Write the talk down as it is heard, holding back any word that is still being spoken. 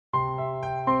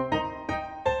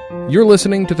You're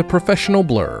listening to The Professional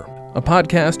Blur, a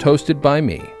podcast hosted by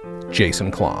me,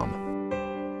 Jason Klom.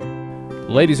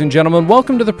 Ladies and gentlemen,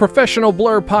 welcome to The Professional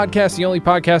Blur podcast, the only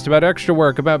podcast about extra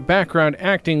work, about background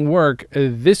acting work.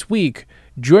 This week,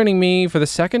 joining me for the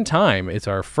second time, it's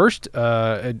our first,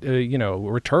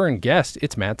 return guest.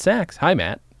 It's Matt Saxe. Hi,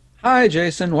 Matt. Hi,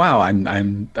 Jason. Wow,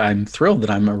 I'm thrilled that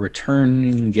I'm a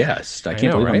returning guest. I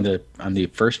can't believe I'm the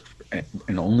first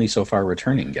and only so far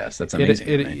returning guest. That's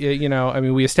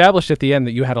amazing. We established at the end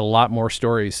that you had a lot more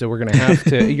stories, so we're going to have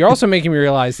to. You're also making me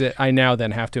realize that I now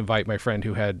then have to invite my friend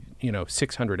who had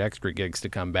 600 extra gigs to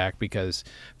come back, because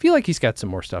I feel like he's got some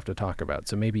more stuff to talk about.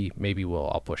 So maybe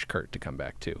I'll push Kurt to come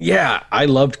back too. Yeah, I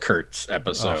loved Kurt's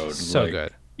episode. Oh, so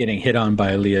good. Getting hit on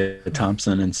by Leah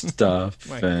Thompson and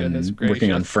stuff, and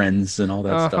working on Friends and all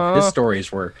that stuff. His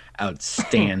stories were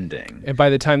outstanding. And by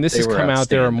the time this has come out,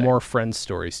 there are more Friends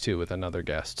stories too with another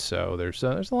guest. So there's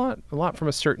a lot from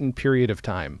a certain period of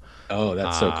time. Oh,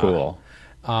 that's so cool.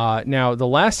 Now, the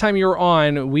last time you were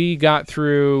on, we got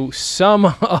through some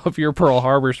of your Pearl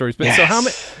Harbor stories. But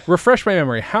yes. So refresh my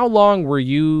memory. How long were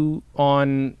you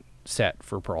on set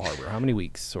for Pearl Harbor? How many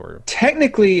weeks? Or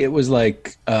technically, it was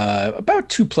like about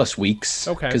 2+ weeks.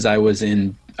 Okay. Because I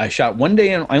only shot one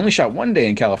day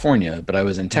in California, but I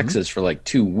was in Texas for like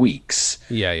 2 weeks.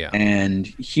 Yeah. And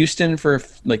Houston for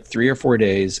like 3 or 4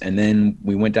 days, and then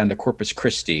we went down to Corpus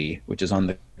Christi, which is on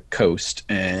the coast,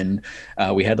 and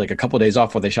we had like a couple of days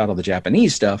off while they shot all the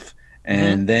Japanese stuff,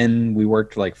 and then we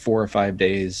worked like 4 or 5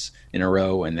 days in a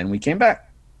row, and then we came back.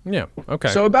 Yeah. Okay.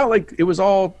 So about it was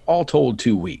all told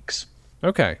 2 weeks.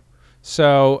 Okay.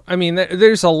 So, I mean,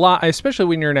 there's a lot, especially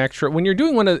when you're an extra, when you're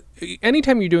doing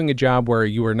anytime you're doing a job where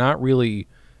you are not really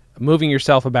moving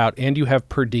yourself about and you have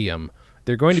per diem,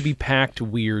 they're going to be packed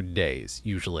weird days,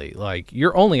 usually. Like,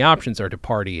 your only options are to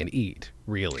party and eat,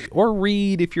 really. Or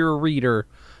read if you're a reader.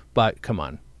 But come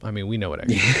on. I mean, we know what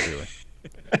extras are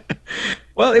doing.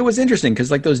 Well, it was interesting because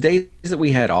like those days that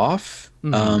we had off,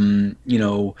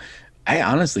 I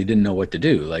honestly didn't know what to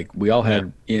do. Like we all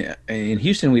had in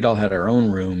Houston, we'd all had our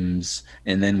own rooms,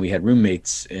 and then we had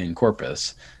roommates in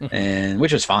Corpus, and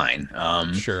which was fine.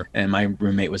 Sure. And my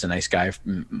roommate was a nice guy,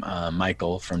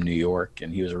 Michael from New York,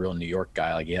 and he was a real New York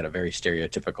guy. Like he had a very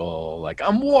stereotypical, like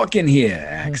I'm walking here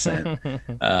accent.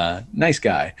 Nice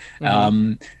guy.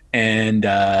 But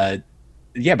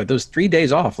those 3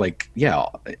 days off,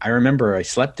 I remember I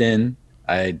slept in.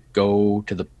 I'd go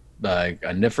to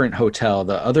a different hotel,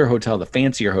 the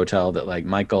fancier hotel that like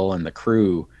Michael and the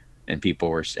crew and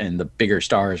people and the bigger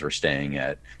stars were staying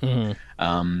at, or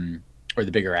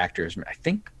the bigger actors.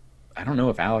 I don't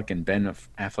know if Alec and Ben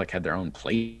Affleck had their own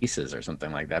places or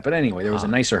something like that. But anyway, there was a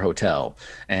nicer hotel,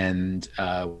 and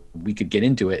we could get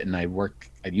into it. And I'd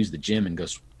use the gym and go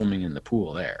swimming in the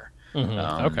pool there.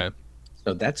 Okay.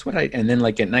 So that's what and then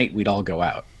like at night we'd all go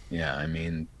out. Yeah, I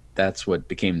mean that's what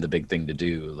became the big thing to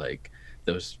do. Like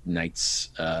those nights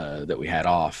that we had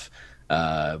off,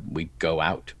 we'd go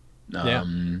out,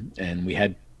 and we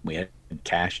had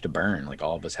cash to burn. Like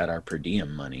all of us had our per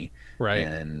diem money, right?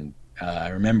 And I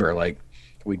remember like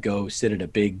we'd go sit at a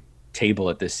big table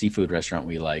at this seafood restaurant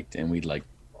we liked, and we'd like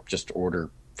just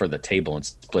order for the table and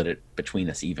split it between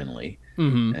us evenly.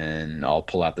 And I'll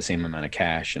pull out the same amount of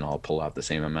cash, and I'll pull out the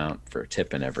same amount for a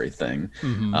tip and everything,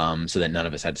 so that none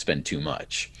of us had to spend too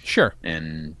much. Sure.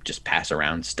 And just pass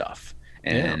around stuff.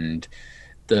 And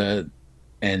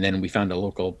then we found a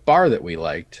local bar that we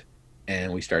liked,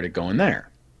 and we started going there.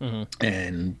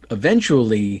 And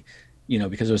eventually,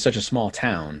 because it was such a small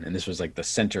town, and this was like the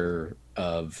center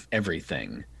of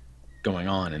everything going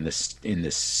on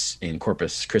in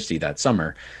Corpus Christi that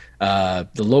summer,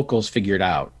 the locals figured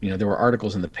out, there were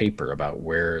articles in the paper about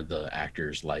where the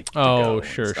actors liked to go. Oh,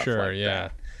 sure,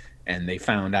 that. And they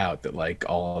found out that like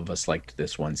all of us liked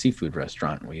this one seafood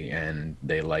restaurant, and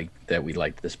they liked that we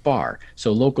liked this bar.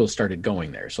 So locals started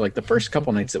going there. So like the first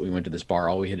couple nights that we went to this bar,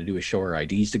 all we had to do was show our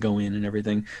IDs to go in and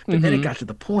everything. But then it got to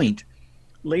the point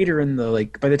later in the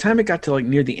by the time it got to like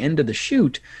near the end of the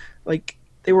shoot, like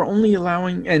they were only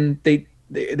allowing, and they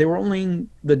were only,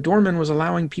 the doorman was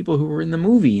allowing people who were in the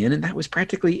movie, and that was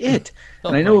practically it.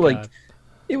 And I know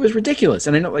it was ridiculous.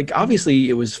 And I know obviously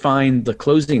it was fine the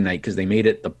closing night because they made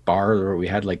it the bar where we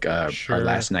had like our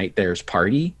last night there's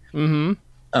party. And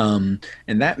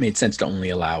that made sense to only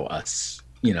allow us,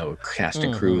 cast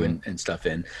and crew and stuff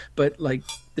in. But like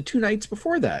the 2 nights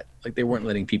before that, like they weren't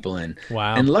letting people in.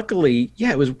 Wow. And luckily,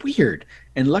 it was weird.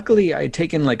 And luckily I had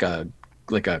taken like a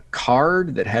like a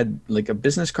card that had like a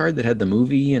business card that had the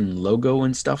movie and logo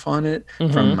and stuff on it from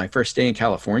Mm-hmm. my first day in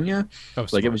California. Oh, Like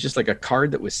it smart. was just like a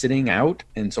card that was sitting out,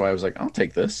 and so I was like, I'll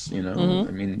take this. Mm-hmm.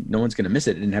 I mean, no one's gonna miss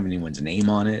it. It didn't have anyone's name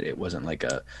on it. It wasn't like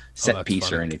a Oh, set that's piece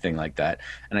or funny. anything like that.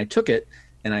 And I took it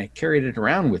and I carried it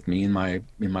around with me in my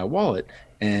wallet.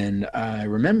 And I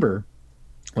remember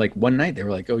like one night they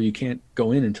were like, "Oh, you can't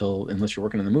go in unless you're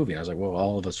working on the movie." And I was like, "Well,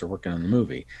 all of us are working on the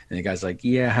movie." And the guy's like,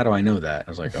 "Yeah, how do I know that?"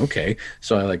 I was like, "Okay."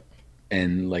 So I like,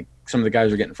 and like some of the guys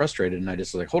were getting frustrated, and I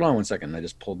just was like, "Hold on one second." And I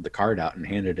just pulled the card out and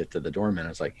handed it to the doorman. I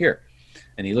was like, "Here."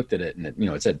 And he looked at it, and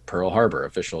it said Pearl Harbor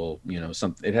official.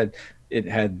 Something it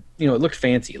had it looked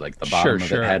fancy. Like the Sure, bottom of it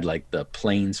sure. had like the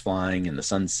planes flying and the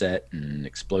sunset and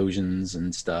explosions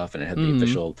and stuff, and it had the Mm-hmm.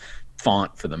 official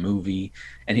font for the movie.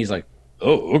 And he's like,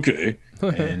 "Oh, okay."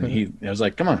 And I was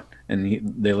like, "Come on." And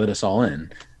they let us all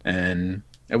in, and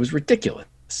it was ridiculous.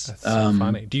 That's so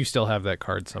funny. Do you still have that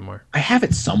card somewhere? I have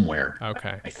it somewhere.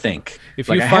 Okay. I think. If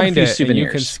Like you I have a find few it and you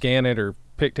can souvenirs. scan it or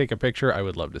take a picture, I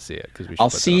would love to see it because we should I'll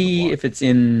put that on the see blog. if it's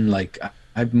in like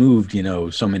I've moved,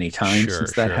 so many times Sure,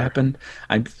 since that sure. happened.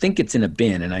 I think it's in a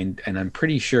bin, and I'm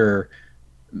pretty sure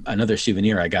another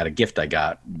souvenir a gift I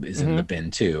got is in Mm-hmm. the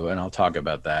bin too, and I'll talk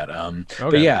about that. But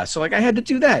Okay. yeah, so like I had to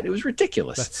do that. It was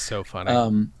ridiculous. That's so funny.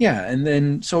 Yeah, and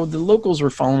then so the locals were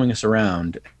following us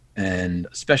around, and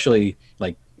especially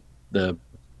like the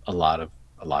a lot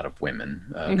of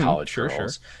women, college Sure,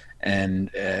 girls, sure. and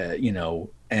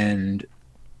and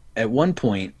at one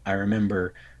point I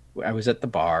remember I was at the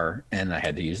bar and I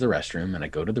had to use the restroom, and I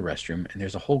go to the restroom and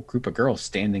there's a whole group of girls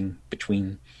standing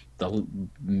between the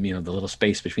little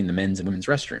space between the men's and women's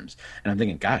restrooms, and I'm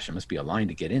thinking, gosh, it must be a line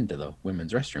to get into the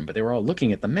women's restroom, but they were all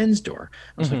looking at the men's door.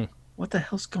 I was like, what the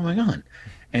hell's going on?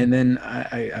 And then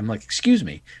I'm like, excuse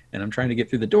me, and I'm trying to get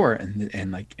through the door,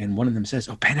 and one of them says,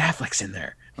 "Oh, Ben Affleck's in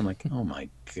there." I'm like, oh my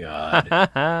god.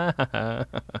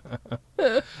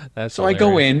 That's So I go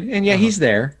hilarious. in, and yeah, he's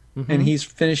there, and Mm-hmm. he's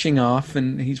finishing off,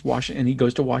 and he's washing, and he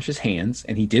goes to wash his hands,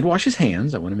 and he did wash his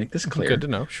hands. I want to make this Good clear. to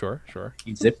know. Sure, sure.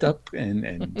 He zipped up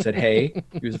and said, "Hey."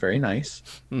 He was very nice.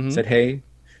 Mm-hmm. Said, "Hey,"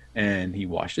 and he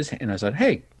washed his hand. And I said,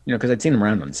 "Hey," because I'd seen him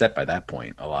around on set by that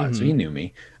point a lot, so Mm-hmm. he knew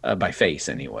me by face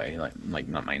anyway, like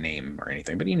not my name or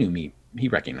anything, but he knew me. He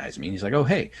recognized me, and he's like, "Oh,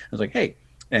 hey." I was like, "Hey,"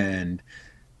 and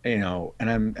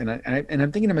I'm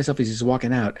thinking to myself as he's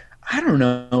walking out, I don't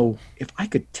know if I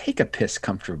could take a piss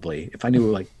comfortably if I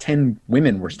knew like 10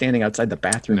 women were standing outside the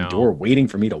bathroom No. door waiting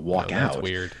for me to No, walk that's out.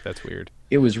 weird. That's weird.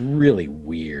 It was really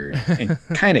weird and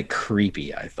kind of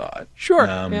creepy, I thought. Sure.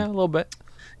 Yeah, a little bit.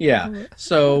 Yeah.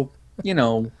 So,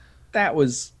 that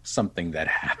was something that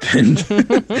happened.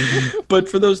 But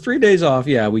for those 3 days off,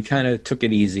 yeah, we kind of took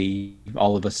it easy.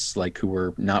 All of us, like who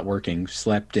were not working,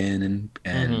 slept in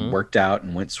and worked out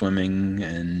and went swimming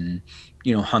and,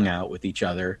 hung out with each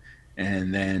other.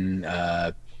 And then,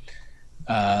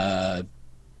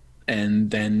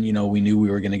 we knew we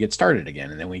were going to get started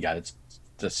again. And then we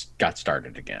just got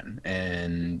started again.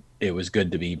 And it was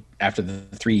good to be, after the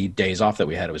 3 days off that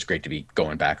we had, it was great to be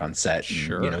going back on set. And,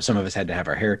 Sure. some of us had to have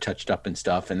our hair touched up and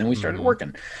stuff. And then we started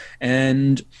working.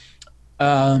 And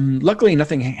luckily,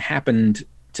 nothing happened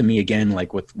to me again,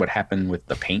 like with what happened with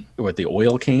the paint, with the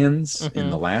oil cans in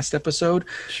the last episode.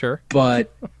 Sure.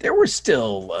 But there were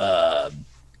still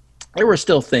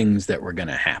things that were going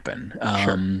to happen.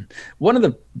 One of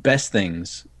the best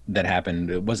things that happened,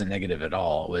 it wasn't negative at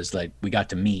all, was like we got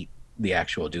to meet the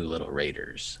actual Doolittle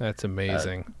Raiders. That's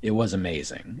amazing. It was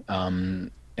amazing.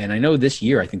 And I know this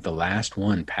year, I think the last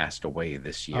one passed away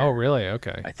this year. Oh, really?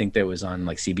 Okay. I think that was on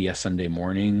like CBS Sunday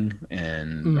Morning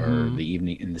or the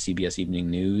evening in the CBS Evening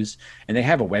News, and they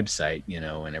have a website,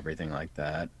 and everything like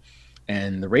that.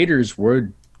 And the Raiders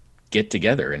would get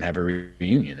together and have a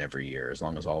reunion every year as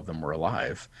long as all of them were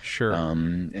alive. Sure.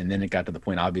 And then it got to the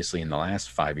point, obviously, in the last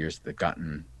 5 years, they've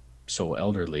gotten so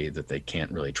elderly that they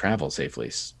can't really travel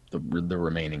safely. The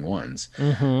remaining ones.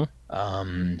 So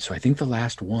I think the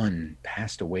last one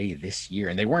passed away this year,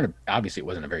 and they weren't, obviously it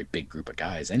wasn't a very big group of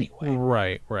guys anyway.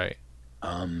 Right, right.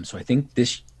 So I think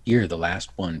this year the last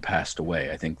one passed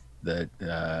away. I think that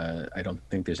I don't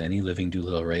think there's any living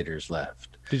Doolittle Raiders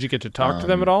left. Did you get to talk to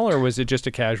them at all, or was it just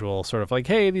a casual sort of like,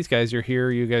 hey, these guys are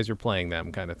here, you guys are playing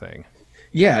them kind of thing?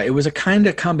 Yeah, it was a kind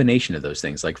of combination of those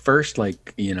things. Like first,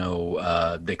 like,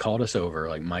 they called us over,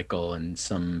 like Michael and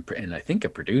I think a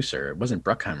producer. It wasn't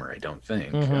Bruckheimer, I don't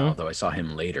think, although I saw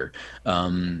him later.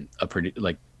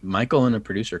 Like Michael and a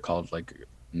producer called like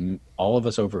all of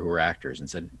us over who were actors and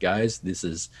said, guys, this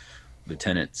is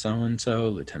Lieutenant so-and-so,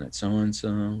 Lieutenant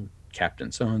so-and-so,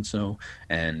 Captain so-and-so,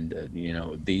 and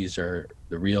these are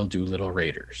the real Doolittle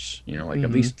Raiders. Like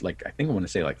at least, like I think I want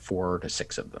to say like 4 to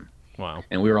 6 of them. Wow.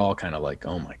 And we were all kind of like,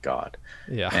 oh my God.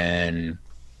 Yeah. And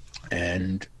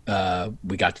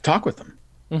we got to talk with them.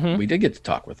 Mm-hmm. We did get to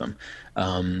talk with them.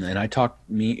 And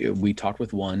we talked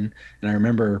with one, and I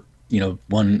remember,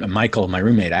 Michael, my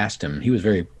roommate, asked him, he was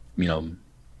very, I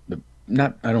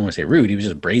don't want to say rude. He was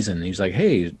just brazen. He was like,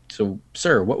 "Hey, so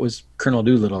sir, what was Colonel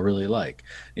Doolittle really like?"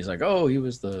 He's like, "Oh, he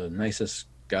was the nicest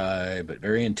guy, but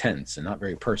very intense and not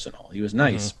very personal. He was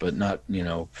nice, but not,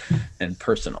 and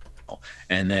personal."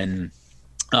 And then,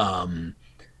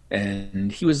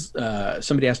 and he was,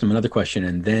 somebody asked him another question,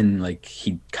 and then like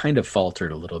he kind of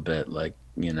faltered a little bit, like,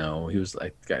 he was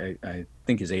like, I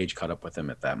think his age caught up with him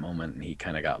at that moment, and he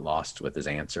kind of got lost with his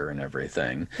answer and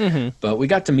everything. But we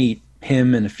got to meet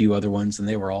him and a few other ones, and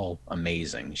they were all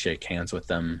amazing. Shake hands with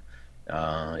them.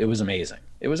 It was amazing.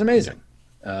 It was amazing.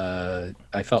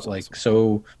 I felt like awesome.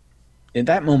 So in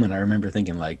that moment, I remember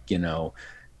thinking like,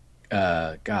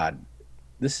 God,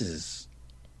 this is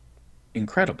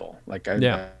incredible. Like,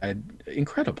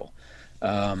 incredible.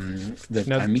 That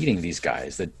I'm meeting these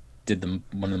guys that did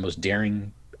one of the most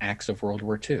daring acts of World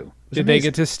War II. Did they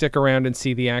get to stick around and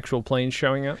see the actual planes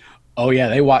showing up? Oh yeah,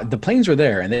 the planes were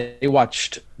there, and they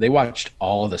watched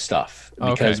all of the stuff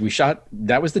because we shot.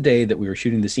 That was the day that we were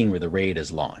shooting the scene where the raid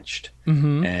is launched,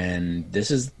 and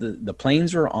this is the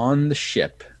planes were on the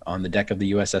ship on the deck of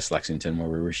the USS Lexington where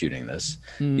we were shooting this.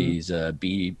 These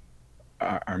Army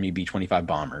B-25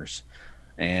 bombers,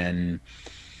 and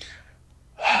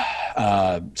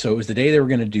so it was the day they were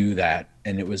going to do that,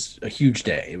 and it was a huge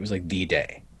day. It was like the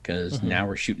day because now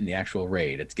we're shooting the actual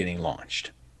raid. It's getting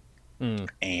launched.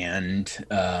 And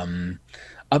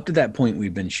up to that point,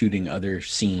 we'd been shooting other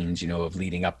scenes, of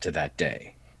leading up to that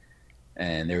day.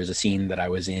 And there was a scene that I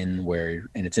was in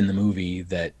and it's in the movie,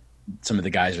 that some of the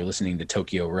guys are listening to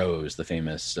Tokyo Rose, the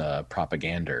famous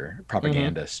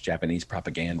propagandist, Japanese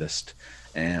propagandist,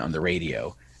 on the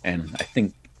radio. And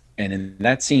in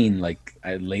that scene, like,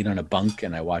 I laid on a bunk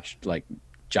and I watched like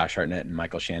Josh Hartnett and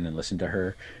Michael Shannon listen to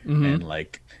her, and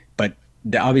like, but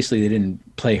obviously they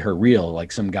didn't play her real,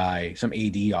 like some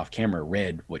AD off camera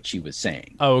read what she was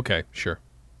saying. Oh, okay, sure.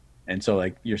 And so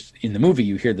like you're in the movie,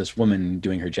 you hear this woman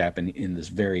doing her Japan in this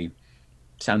very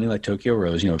sounding like Tokyo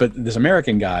Rose, but this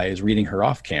American guy is reading her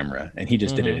off camera, and he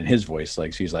just did it in his voice.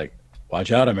 Like, she's like,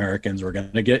 "Watch out, Americans, we're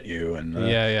gonna get you." And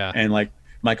and like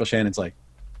Michael Shannon's like,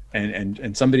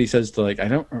 and somebody says to, like, I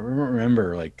don't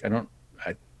remember, like,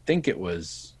 I think it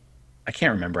was, I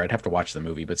can't remember. I'd have to watch the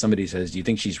movie, but somebody says, "Do you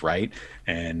think she's right?"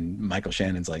 And Michael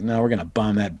Shannon's like, "No, we're going to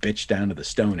bomb that bitch down to the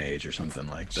Stone Age," or something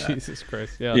like that. Jesus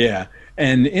Christ. Yeah. Yeah.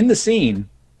 And in the scene,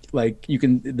 like,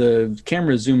 the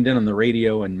camera zoomed in on the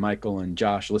radio and Michael and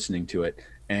Josh listening to it,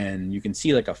 and you can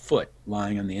see like a foot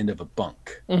lying on the end of a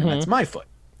bunk. And that's my foot.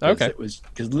 Okay. It was,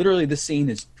 because literally this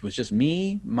scene was just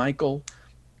me, Michael,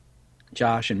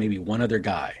 Josh, and maybe one other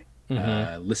guy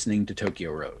listening to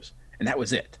Tokyo Rose. And that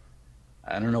was it.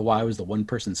 I don't know why I was the one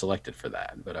person selected for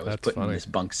that, but I was put in this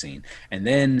bunk scene. And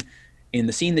then in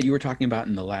the scene that you were talking about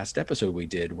in the last episode we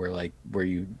did, where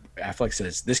Affleck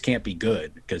says, "This can't be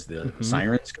good," because the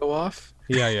sirens go off.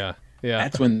 Yeah.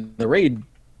 That's when the raid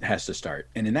has to start.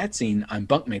 And in that scene, I'm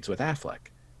bunkmates with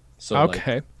Affleck. So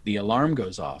like, the alarm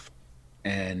goes off,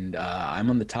 and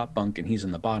I'm on the top bunk and he's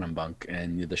in the bottom bunk,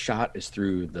 and the shot is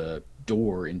through the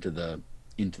door into the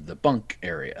bunk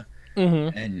area.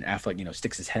 And Affleck,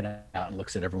 sticks his head out and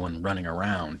looks at everyone running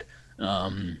around.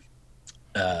 And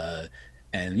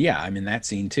yeah, I'm in that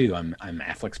scene too. I'm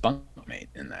Affleck's bunkmate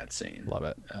in that scene. Love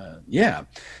it. Yeah.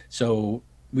 So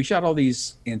we shot all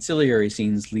these ancillary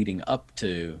scenes leading up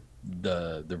to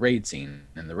the raid scene,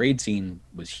 and the raid scene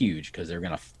was huge because they're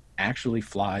going to actually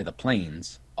fly the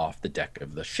planes off the deck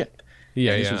of the ship.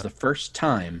 Yeah. And this was the first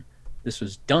time this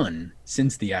was done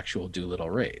since the actual Doolittle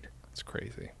raid. That's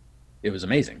crazy. It was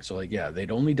amazing. So like, yeah, they'd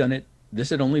only done it.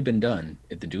 This had only been done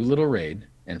at the Doolittle raid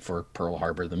and for Pearl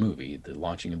Harbor, the movie, the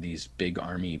launching of these big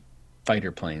Army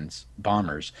fighter planes,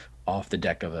 bombers, off the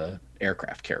deck of a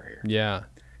aircraft carrier. Yeah.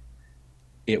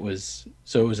 It was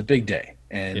a big day,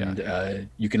 and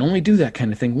you can only do that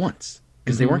kind of thing once,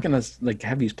 because they weren't going to like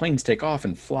have these planes take off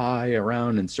and fly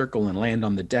around and circle and land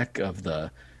on the deck of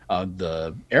the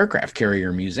aircraft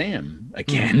carrier museum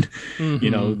again.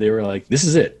 They were like, "This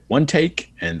is it, one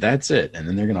take, and that's it." And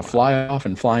then they're going to fly off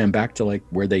and fly them back to like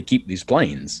where they keep these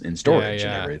planes in storage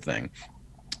and everything.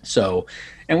 So,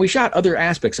 and we shot other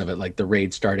aspects of it, like the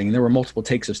raid starting, and there were multiple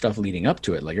takes of stuff leading up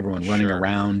to it, like everyone running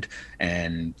around,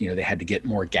 and they had to get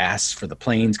more gas for the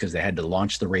planes because they had to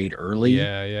launch the raid early.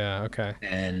 Yeah, okay.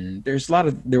 And there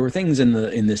were things in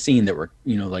the scene that were,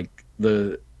 like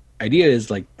the idea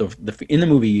is like in the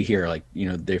movie you hear like,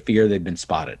 they fear they've been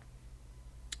spotted,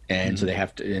 And so they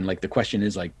have to, and like the question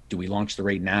is like, do we launch the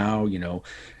raid now? You know,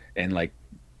 and like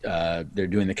they're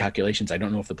doing the calculations. I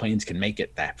don't know if the planes can make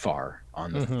it that far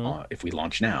on the if we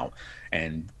launch now.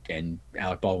 And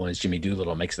Alec Baldwin as Jimmy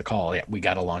Doolittle makes the call. Yeah, we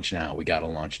got to launch now. We got to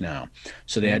launch now.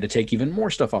 So they had to take even more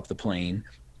stuff off the plane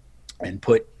and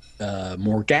put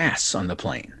more gas on the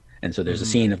plane. And so there's a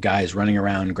scene of guys running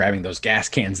around grabbing those gas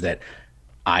cans that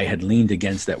I had leaned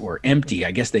against that were empty.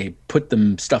 I guess they put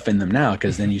them stuff in them now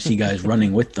because then you see guys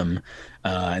running with them,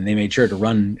 and they made sure to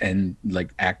run and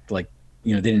like act like,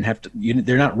 you know, they didn't have to.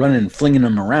 They're not running and flinging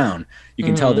them around. You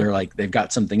can tell they're like they've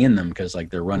got something in them because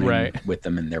like they're running with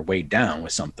them and they're weighed down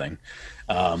with something.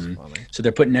 So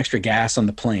they're putting extra gas on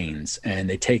the planes and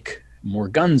they take more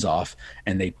guns off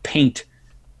and they paint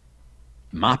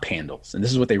mop handles. And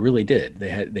this is what they really did.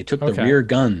 They took the rear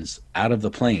guns out of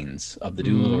the planes of the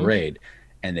Doolittle raid.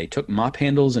 And they took mop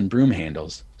handles and broom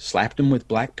handles, slapped them with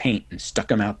black paint, and stuck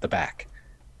them out the back.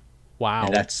 Wow!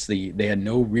 And they had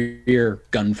no rear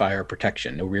gunfire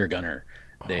protection, no rear gunner.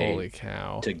 Holy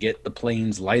cow! To get the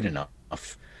planes light enough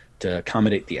to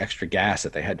accommodate the extra gas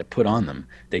that they had to put on them,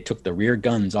 they took the rear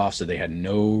guns off, so they had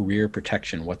no rear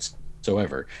protection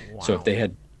whatsoever. Wow. So if they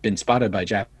had been spotted by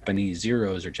Japanese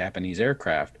Zeros or Japanese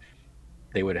aircraft,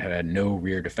 they would have had no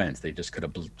rear defense. They just could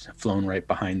have flown right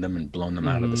behind them and blown them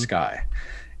out of the sky.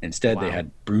 Instead, they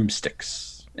had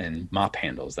broomsticks and mop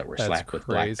handles that were slapped with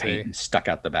black paint and stuck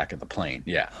out the back of the plane.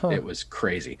 Yeah, it was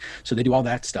crazy. So they do all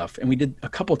that stuff, and we did a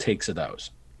couple takes of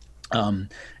those. And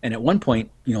at one point,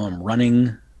 you know, I'm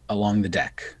running along the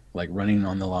deck, like running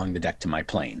along the deck to my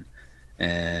plane,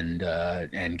 and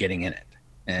getting in it.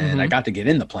 And I got to get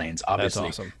in the planes. Obviously,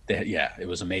 that's awesome. It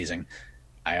was amazing.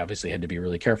 I obviously had to be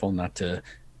really careful not to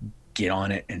get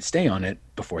on it and stay on it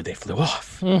before they flew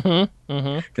off.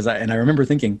 Because I remember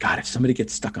thinking, God, if somebody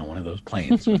gets stuck on one of those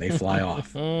planes when they fly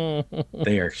off,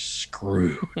 they are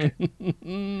screwed.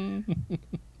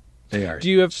 They are. Do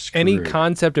you have screwed. any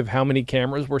concept of how many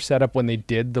cameras were set up when they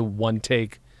did the one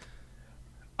take?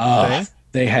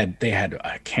 They had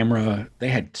a camera. They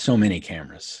had so many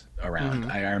cameras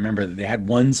around. I remember they had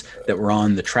ones that were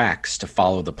on the tracks to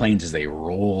follow the planes as they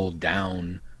rolled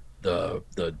down the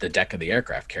deck of the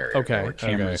aircraft carrier. There were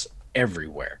cameras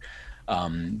everywhere.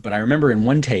 But I remember in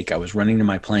one take I was running to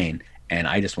my plane and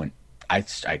I just went. I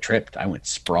tripped. I went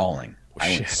sprawling. I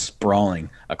went sprawling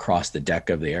across the deck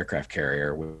of the aircraft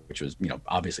carrier, which was, you know,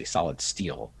 obviously solid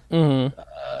steel.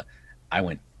 I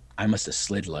must have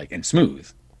slid like, and smooth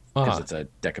because it's a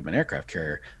deck of an aircraft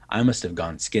carrier. I must have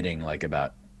gone skidding like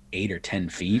about 8 or 10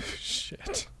 feet.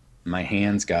 Shit. My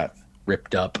hands got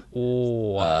ripped up.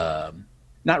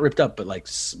 Not ripped up, but like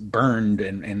burned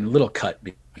and a little cut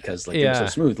because like it was so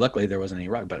smooth. Luckily there wasn't any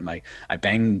rock, but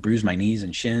I bruised my knees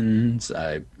and shins.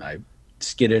 I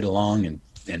skidded along and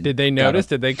did they notice?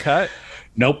 Did they cut?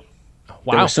 Nope.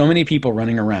 Wow. There were so many people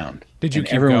running around. Did you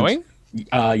keep going?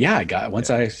 Yeah, I got once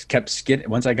I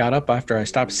got up after I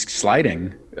stopped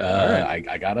sliding,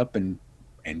 I got up and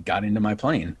got into my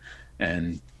plane,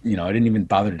 and you know I didn't even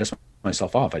bother to dust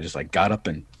myself off. I just like got up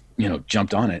and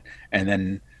jumped on it, and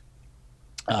then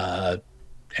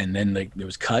like it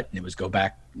was cut and it was go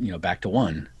back back to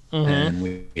one, and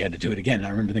we had to do it again. And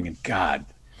I remember thinking, God,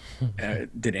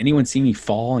 did anyone see me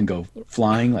fall and go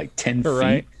flying like 10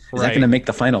 feet? Is that going to make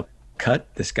the final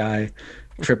cut? This guy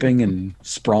tripping and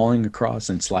sprawling across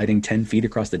and sliding 10 feet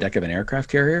across the deck of an aircraft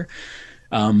carrier.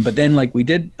 But then like we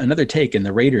did another take and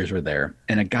the Raiders were there,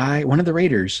 and one of the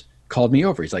Raiders called me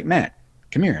over. He's like, Matt,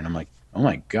 come here. And I'm like, oh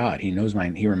my God, he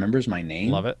remembers my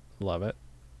name. Love it.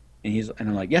 And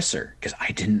I'm like, yes, sir. Cause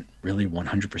I didn't really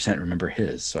 100% remember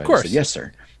his. So I just said, yes,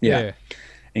 sir. Yeah. And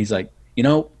he's like,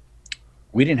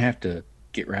 we didn't have to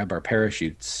grab our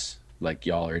parachutes like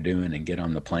y'all are doing and get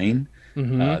on the plane.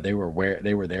 They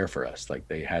were there for us. Like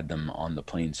they had them on the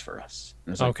planes for us.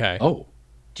 And I was like, okay. Oh,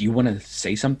 do you want to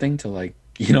say something to like,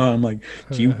 I'm like,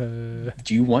 do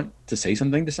you want to say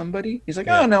something to somebody? He's like,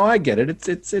 oh no, I get it.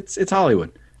 It's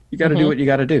Hollywood. You got to do what you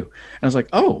got to do. And I was like,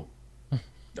 oh,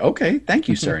 okay, thank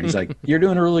you, sir. And he's like, you're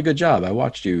doing a really good job. I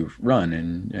watched you run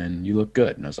and you look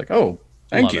good. And I was like, oh,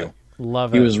 thank you.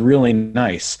 Love it. He was really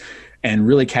nice and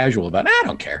really casual about it. I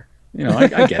don't care.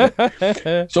 I get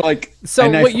it. So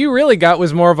what you really got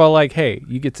was more of a like, hey,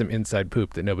 you get some inside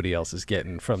poop that nobody else is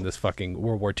getting from this fucking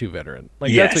World War II veteran.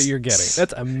 Like that's what you're getting.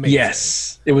 That's amazing.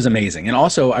 Yes, it was amazing. And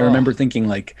also I remember thinking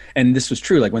like, and this was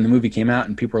true, like when the movie came out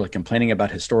and people were like complaining about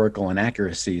historical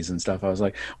inaccuracies and stuff, I was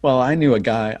like, well,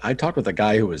 I talked with a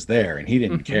guy who was there and he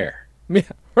didn't care. Yeah,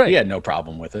 right. He had no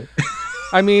problem with it.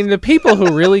 I mean, the people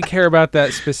who really care about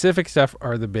that specific stuff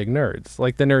are the big nerds,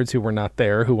 like the nerds who were not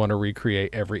there, who want to recreate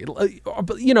every,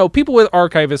 people with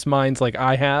archivist minds like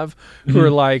I have, who are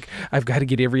like, I've got to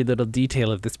get every little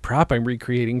detail of this prop I'm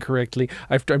recreating correctly.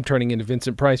 I'm turning into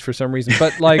Vincent Price for some reason,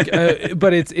 but like,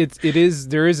 but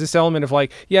there is this element of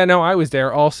like, yeah, no, I was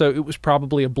there. Also, it was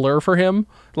probably a blur for him,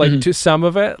 like to some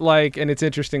of it, like, and it's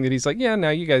interesting that he's like, yeah, no,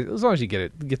 you guys, as long as you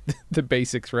get the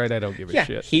basics right, I don't give a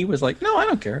shit. He was like, no, I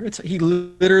don't care. He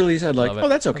literally said like, oh,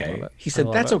 that's okay. He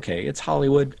said, that's okay. It's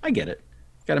Hollywood. I get it.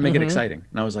 Got to make it exciting.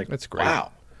 And I was like, that's great.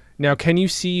 Wow. Now, can you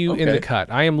see you in the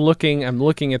cut? I'm looking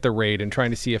at the raid and trying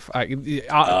to see if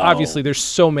obviously there's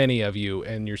so many of you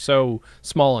and you're so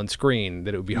small on screen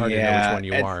that it would be hard to know which one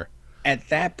you are. At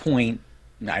that point,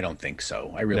 I don't think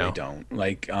so. I really don't.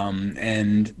 Like,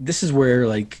 and this is where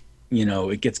like,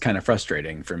 it gets kind of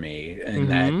frustrating for me in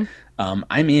that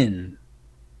I'm in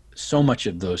so much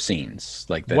of those scenes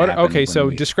like that. Okay, so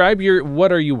describe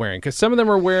what are you wearing? Because some of them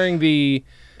are wearing the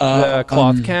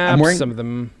cloth caps. Some of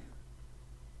them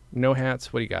no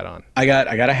hats. What do you got on? I got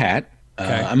a hat.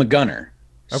 Okay. I'm a gunner.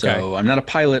 Okay. So I'm not a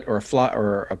pilot or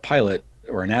a pilot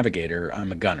or a navigator.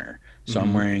 I'm a gunner. So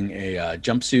I'm wearing a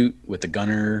jumpsuit with the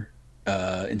gunner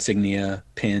insignia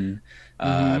pin.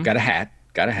 I've got a hat.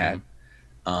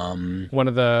 One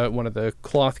of the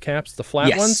cloth caps, the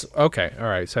flat ones. Okay, all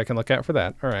right. So I can look out for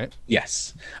that. All right.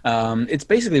 Yes, it's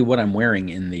basically what I'm wearing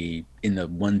in the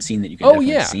one scene that you can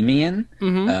definitely see me in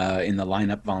the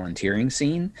lineup volunteering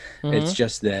scene. It's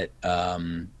just that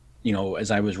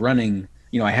as I was running,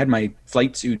 I had my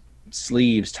flight suit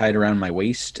sleeves tied around my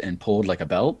waist and pulled like a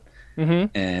belt,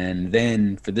 and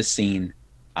then for this scene,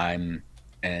 and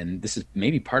this is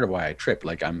maybe part of why I tripped.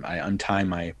 Like I untie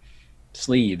my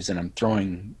sleeves and I'm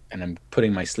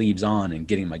putting my sleeves on and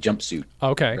getting my jumpsuit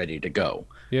ready to go.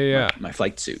 My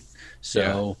flight suit.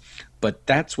 So but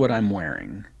that's what I'm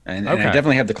wearing, and I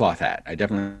definitely have the cloth hat. I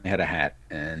definitely had a hat,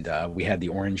 and we had the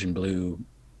orange and blue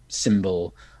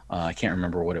symbol. I can't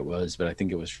remember what it was, but I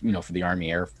think it was for the Army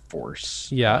Air Force.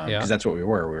 Because that's what we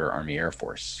were. We were Army Air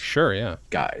Force. Sure, yeah.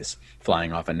 Guys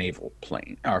flying off a naval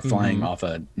plane or flying off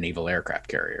a naval aircraft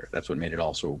carrier. That's what made it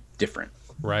also different.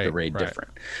 Right, the raid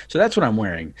different. So that's what I'm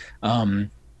wearing.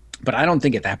 But I don't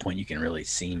think at that point you can really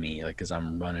see me, like, because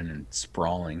I'm running and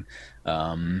sprawling.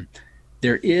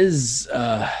 There is,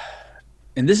 and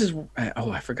this is,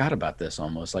 I forgot about this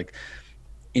almost. Like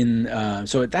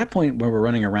so at that point where we're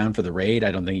running around for the raid,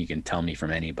 I don't think you can tell me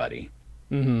from anybody.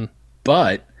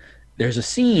 But there's a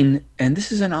scene, and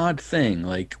this is an odd thing.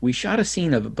 Like, we shot a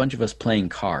scene of a bunch of us playing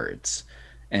cards.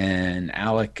 And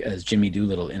Alec, as Jimmy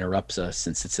Doolittle, interrupts us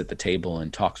and sits at the table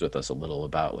and talks with us a little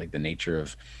about like the nature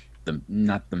of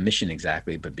not the mission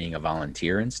exactly, but being a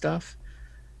volunteer and stuff.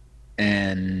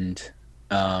 And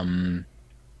in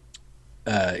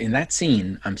that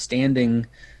scene, I'm standing,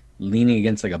 leaning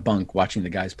against like a bunk, watching the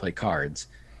guys play cards.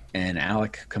 And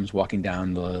Alec comes walking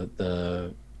down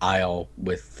the aisle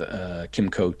with Kim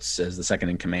Coates as the second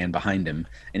in command behind him,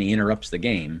 and he interrupts the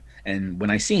game. And when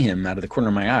I see him out of the corner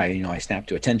of my eye, I snap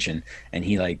to attention, and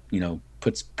he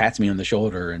pats me on the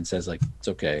shoulder and says like, it's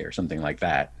okay, or something like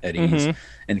that at ease.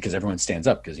 And because everyone stands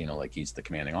up because like he's the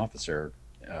commanding officer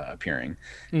appearing,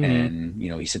 and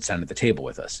he sits down at the table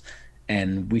with us.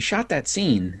 And we shot that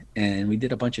scene, and we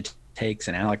did a bunch of takes,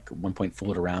 and Alec at one point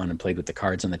fooled around and played with the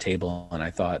cards on the table, and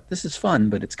I thought, this is fun,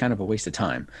 but it's kind of a waste of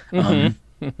time.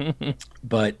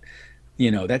 But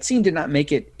that scene did not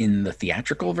make it in the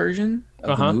theatrical version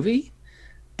of the movie,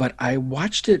 but I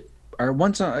watched it, or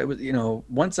once I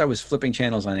was flipping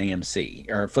channels on AMC,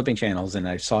 or flipping channels, and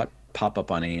I saw it pop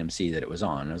up on AMC that it was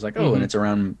on. I was like, and it's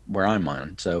around where I'm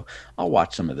on, so I'll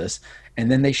watch some of this.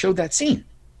 And then they showed that scene.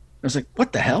 I was like,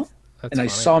 what the hell? That's funny. I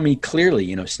saw me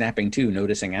clearly, snapping to,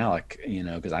 noticing Alec,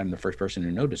 because I'm the first person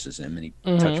who notices him, and he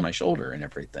touched my shoulder and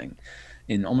everything.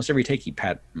 In almost every take, he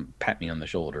pat me on the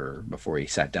shoulder before he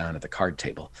sat down at the card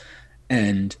table.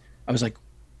 And I was like,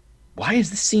 why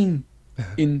is this scene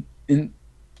in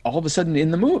all of a sudden in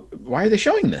the movie? Why are they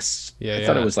showing this? I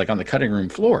thought it was like on the cutting room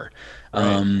floor.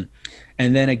 Right.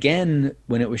 And then again,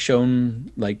 when it was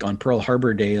shown like on Pearl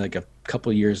Harbor Day, like a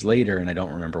couple years later, and I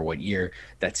don't remember what year,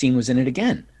 that scene was in it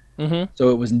again. So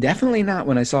it was definitely not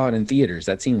when I saw it in theaters.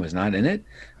 That scene was not in it.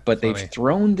 But they've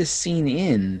thrown this scene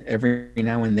in every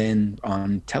now and then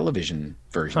on television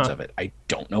versions of it. I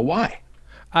don't know why.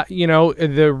 You know,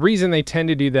 the reason they tend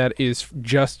to do that is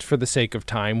just for the sake of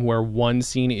time, where one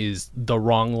scene is the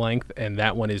wrong length and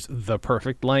that one is the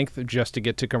perfect length just to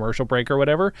get to commercial break or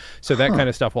whatever. So that kind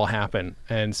of stuff will happen.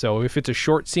 And so if it's a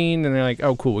short scene, then they're like,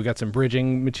 oh, cool, we got some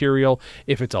bridging material.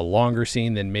 If it's a longer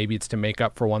scene, then maybe it's to make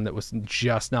up for one that was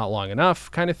just not long enough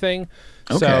kind of thing.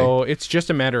 Okay. So it's just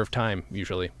a matter of time,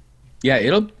 usually.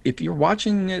 Yeah, if you're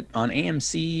watching it on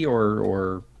AMC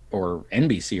or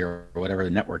NBC or whatever the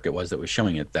network it was that was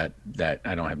showing it, that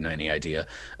I don't have any idea.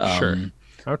 Sure.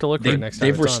 I'll have to look for it next time.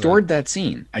 They've restored that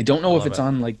scene. I don't know if it's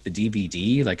on like the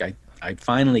DVD. Like I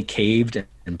finally caved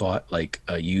and bought like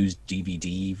a used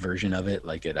DVD version of it,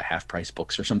 like at a half price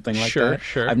books or something like that.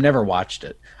 Sure. I've never watched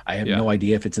it. I have no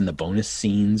idea if it's in the bonus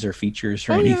scenes or features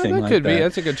or anything like that. Could be.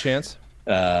 That's a good chance.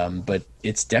 But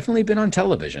it's definitely been on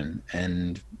television,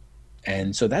 and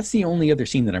so that's the only other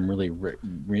scene that I'm really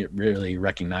really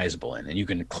recognizable in, and you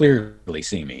can clearly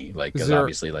see me, like, because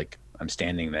obviously, like, I'm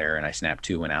standing there and I snap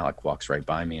to when Alec walks right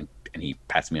by me and he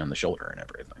pats me on the shoulder and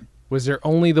everything. Was there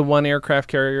only the one aircraft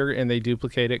carrier and they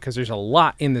duplicate it? Because there's a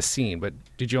lot in the scene, but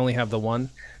did you only have the one?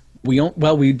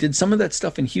 We did some of that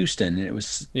stuff in Houston, and it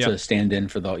was to stand in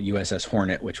for the USS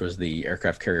Hornet, which was the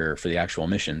aircraft carrier for the actual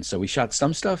mission. So we shot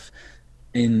some stuff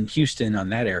in Houston on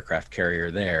that aircraft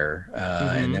carrier there,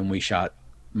 and then we shot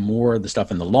more of the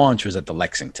stuff in the launch was at the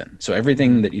Lexington. So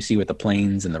everything that you see with the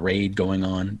planes and the raid going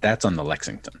on, that's on the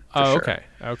Lexington. Oh, sure.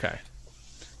 Okay.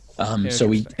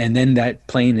 So and then that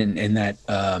plane and that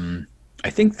I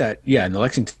think that in the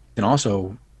Lexington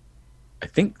also, I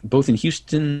think both in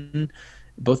Houston,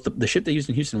 both the ship they used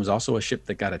in Houston was also a ship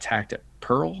that got attacked at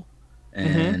Pearl,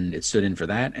 and it stood in for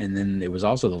that. And then it was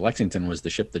also the Lexington was the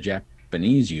ship the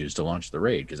Japanese used to launch the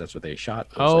raid, because that's what they shot.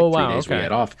 Those 3 days we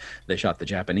had off. They shot the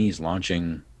Japanese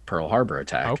launching Pearl Harbor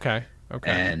attack. Okay.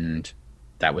 And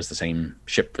that was the same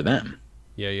ship for them.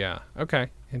 Yeah. Okay.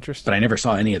 Interesting. But I never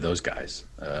saw any of those guys.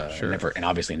 Sure. And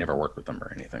obviously never worked with them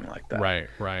or anything like that.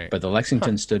 Right. But the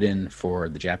Lexington stood in for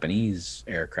the Japanese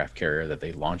aircraft carrier that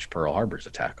they launched Pearl Harbor's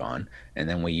attack on, and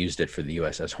then we used it for the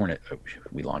USS Hornet.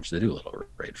 We launched the Doolittle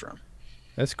raid from.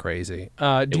 That's crazy.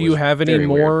 Do you have any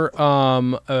more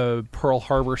Pearl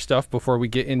Harbor stuff before we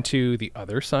get into the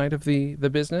other side of the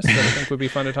business that I think would be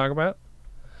fun to talk about?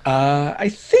 I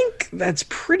think that's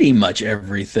pretty much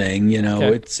everything. You know,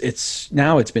 it's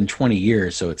now it's been 20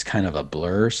 years, so it's kind of a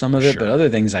blur, some of it, but other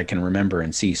things I can remember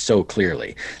and see so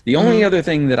clearly. The only other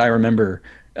thing that I remember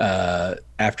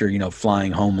after,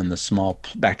 flying home in the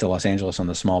back to Los Angeles on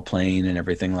the small plane and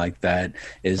everything like that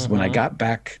is when I got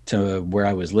back to where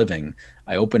I was living,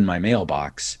 I opened my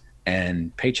mailbox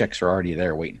and paychecks were already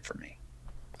there waiting for me.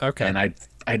 Okay. And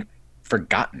I'd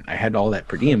forgotten I had all that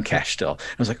per diem cash still.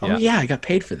 I was like, I got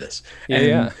paid for this.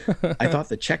 I thought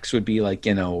the checks would be like,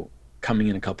 coming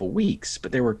in a couple weeks,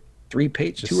 but there were 2 or 3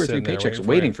 paychecks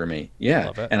waiting for me.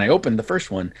 Yeah. And I opened the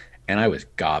first one and I was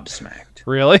gobsmacked.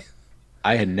 Really?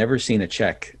 I had never seen a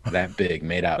check that big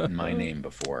made out in my name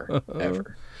before,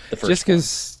 ever. Just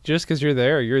because you're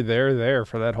there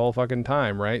for that whole fucking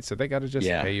time, right? So they got to just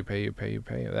pay you.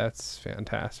 That's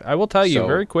fantastic. I will tell you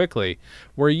very quickly.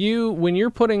 When you're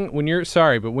putting on your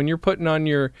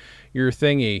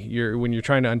thingy, when you're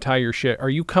trying to untie your shit, are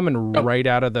you coming right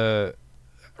out of the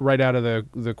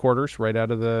quarters, right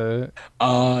out of the?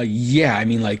 I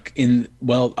mean, like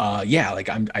like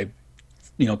I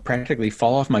practically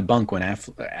fall off my bunk when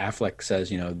Affleck says,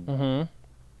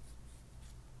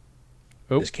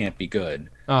 this can't be good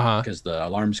because the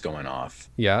alarm's going off.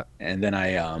 Yeah. And then I,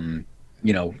 and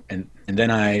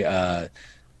then I, I'm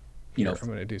going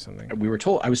to do something.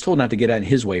 I was told not to get out in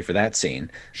his way for that scene.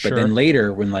 But then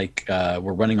later when we're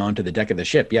running onto the deck of the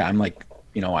ship, I'm like,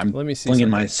 I'm flinging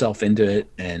myself into it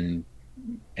and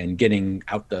getting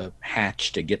out the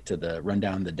hatch to get to run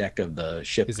down the deck of the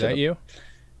ship. Is that you?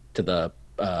 To the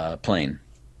plane.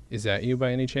 Is that you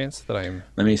by any chance that I'm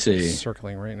Let me see.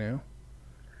 circling right now?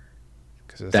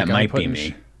 That might be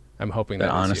me. I'm hoping that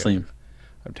honestly. You.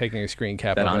 I'm taking a screen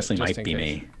cap. That of honestly it just might be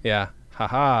me. Yeah.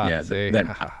 Haha.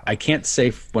 Yeah. I can't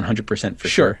say 100% for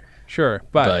sure. Sure.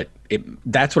 But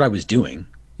that's what I was doing.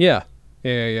 Yeah.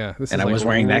 I was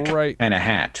wearing that kind of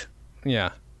hat.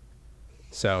 Yeah.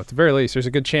 So at the very least, there's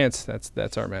a good chance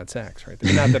that's our Mad Saxe right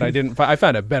there. Not that I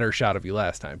found a better shot of you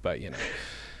last time, but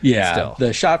Yeah. Still.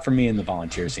 The shot for me in the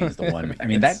volunteer scene is the one. I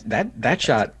mean that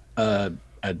shot. A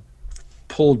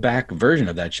pulled back version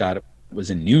of that shot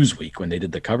was in Newsweek when they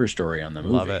did the cover story on the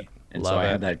movie. Love it. And I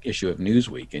had that issue of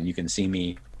Newsweek, and you can see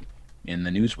me in the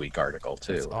Newsweek article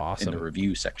too. That's awesome. In the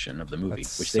review section of the movie,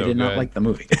 That's which they did not like the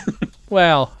movie.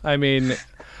 Well, I mean,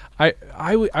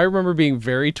 I remember being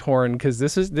very torn because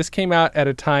this came out at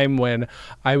a time when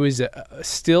I was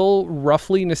still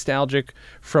roughly nostalgic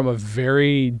from a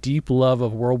very deep love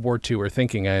of World War II, or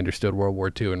thinking I understood World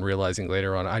War II and realizing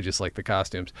later on I just like the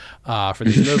costumes for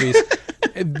these movies.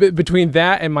 Between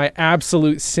that and my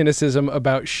absolute cynicism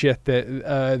about shit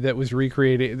that was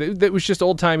recreated, that was just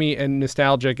old timey and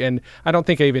nostalgic, and I don't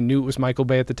think I even knew it was Michael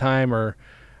Bay at the time, or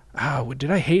did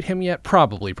I hate him yet?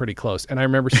 Probably pretty close. And I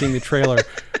remember seeing the trailer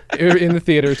in the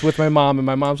theaters with my mom, and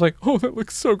my mom's like, "Oh, that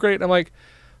looks so great." And I'm like,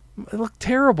 "It looked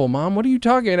terrible, Mom. What are you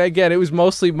talking?" And again, it was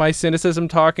mostly my cynicism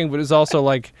talking, but it was also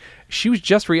like she was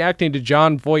just reacting to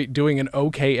John Voight doing an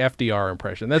okay FDR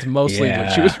impression. That's mostly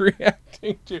what she was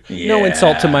reacting to. Yeah. No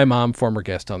insult to my mom, former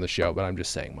guest on the show, but I'm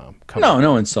just saying, Mom, come on.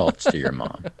 No insults to your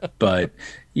mom. But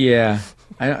yeah,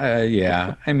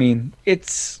 I mean,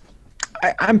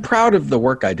 I'm proud of the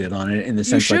work I did on it in the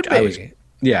sense should like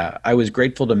be. I was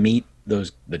grateful to meet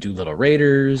the Doolittle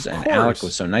Raiders, and Alec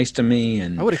was so nice to me,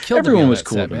 and I would have killed everyone him was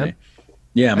cool set, to man. me.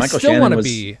 Yeah, Michael I still Shannon want to was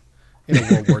be in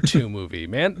a World War II movie,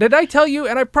 man. Did I tell you,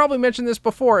 and I probably mentioned this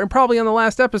before and probably on the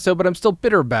last episode, but I'm still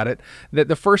bitter about it, that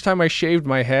the first time I shaved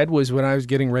my head was when I was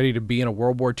getting ready to be in a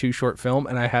World War II short film,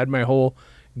 and I had my whole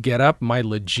get up, my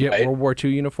legit World War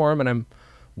II uniform, and I'm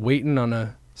waiting on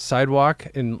a sidewalk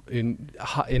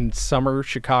in summer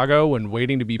Chicago and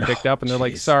waiting to be picked up, and they're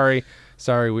like, sorry,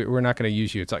 we're not going to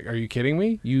use you. It's like, are you kidding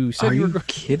me? You said you were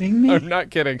kidding me? I'm not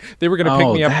kidding. They were going to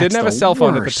pick me up. Didn't have a cell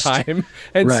phone at the time,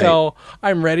 and so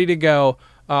I'm ready to go.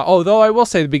 Although I will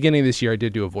say, the beginning of this year, I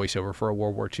did do a voiceover for a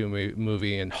World War II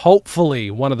movie, and hopefully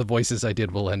one of the voices I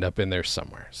did will end up in there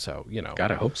somewhere. So,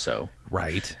 gotta hope so.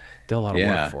 Right? Still a lot of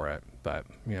work for it, but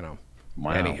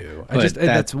Wow. Anywho, But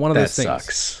that's one of those things.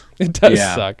 Sucks. It does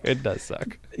suck. It does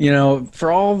suck.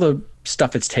 For all the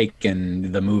stuff it's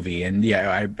taken, the movie, and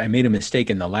I made a mistake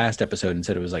in the last episode and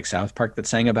said it was like South Park that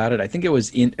sang about it. I think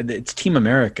it's Team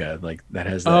America, like that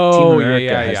has that. Team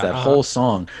America has that whole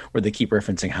song where they keep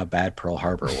referencing how bad Pearl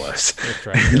Harbor was. That's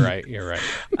right. You're right.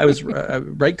 I was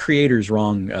right creators,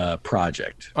 wrong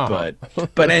project. But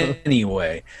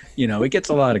anyway, it gets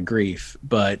a lot of grief,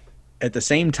 but at the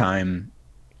same time,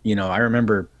 I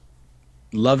remember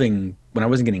loving when I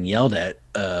wasn't getting yelled at,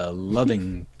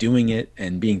 loving doing it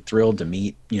and being thrilled to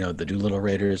meet, the Doolittle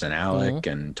Raiders and Alec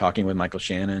and talking with Michael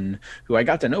Shannon, who I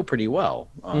got to know pretty well.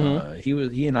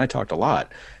 He and I talked a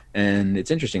lot, and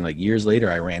it's interesting. Like years later,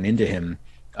 I ran into him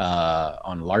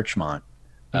on Larchmont,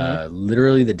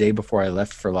 literally the day before I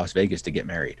left for Las Vegas to get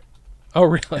married. Oh,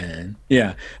 really? And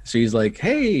so he's like,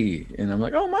 "Hey," and I'm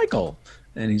like, "Oh, Michael."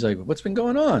 And he's like, "What's been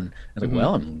going on?" I was like,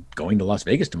 "Well, I'm going to Las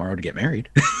Vegas tomorrow to get married."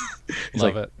 He's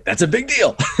Love like, it. "That's a big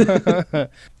deal."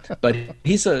 But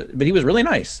he was really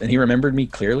nice, and he remembered me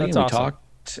clearly. That's and we awesome.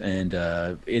 talked, and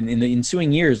in the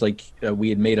ensuing years, we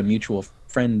had made a mutual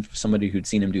friend, somebody who'd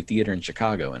seen him do theater in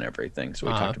Chicago and everything. So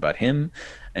we talked about him,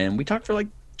 and we talked for like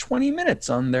 20 minutes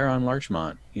on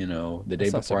Larchmont, the day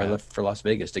before I left for Las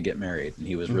Vegas to get married, and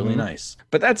he was really nice.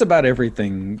 But that's about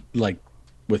everything, like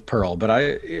with Pearl.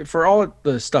 But for all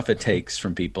the stuff it takes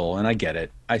from people, and I get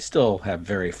it, I still have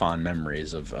very fond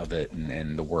memories of it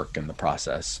and the work and the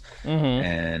process,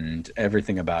 and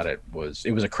everything about it was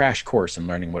a crash course in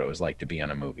learning what it was like to be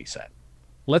on a movie set.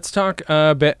 Let's talk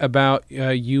a bit about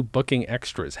you booking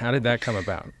extras. How did that come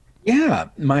about? Yeah,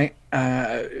 my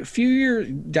a few years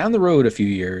down the road,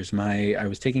 I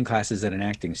was taking classes at an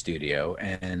acting studio,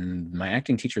 and my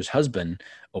acting teacher's husband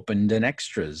opened an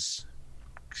extras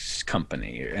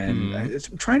company, and I'm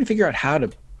trying to figure out how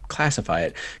to classify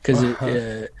it,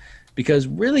 because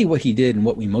really what he did and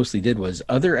what we mostly did was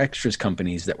other extras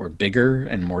companies that were bigger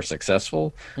and more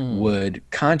successful would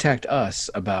contact us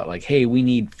about like, "Hey, we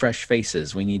need fresh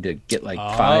faces. We need to get like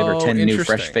 5 or 10 new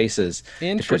fresh faces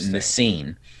to put in this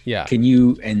scene. Yeah. Can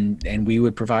you?" And we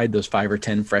would provide those 5 or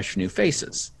 10 fresh new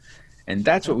faces, and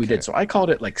that's what we did. So I called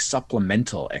it like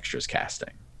supplemental extras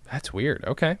casting. That's weird.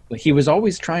 Okay. He was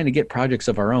always trying to get projects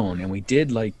of our own, and we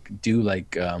did do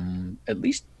at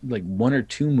least like 1 or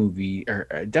 2 movie, or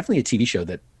definitely a TV show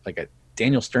that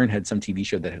Daniel Stern had some TV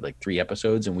show that had like 3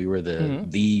 episodes, and we were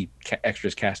the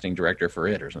extras casting director for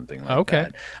it or something like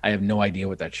that. I have no idea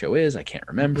what that show is. I can't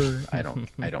remember. I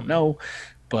don't know.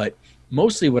 But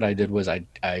mostly what I did was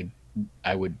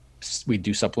we'd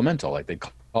do supplemental. Like they'd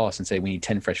call us and say, "We need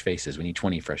 10 fresh faces. We need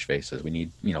 20 fresh faces. We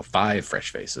need 5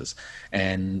 fresh faces."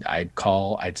 And I'd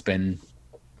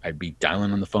be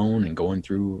dialing on the phone and going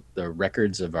through the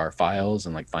records of our files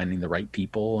and like finding the right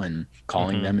people and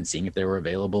calling them and seeing if they were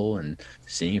available and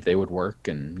seeing if they would work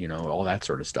and all that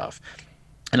sort of stuff.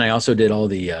 And I also did all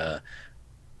the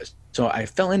so I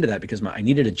fell into that because I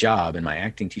needed a job, and my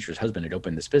acting teacher's husband had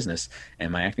opened this business,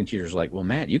 and my acting teacher was like, "Well,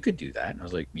 Matt, you could do that." And I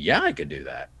was like, "Yeah, I could do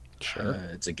that. Sure.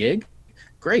 It's a gig,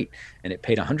 great." And it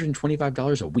paid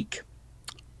 $125 a week.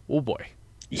 Oh boy.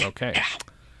 Yeah. Okay.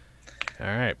 All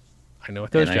right. I know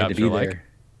what those And I had to jobs be are like. there.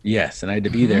 Yes, and I had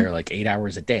to be there like 8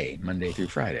 hours a day, Monday through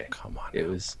Friday. Come on. It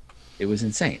was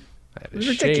insane. That It was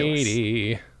is ridiculous.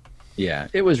 shady. Yeah,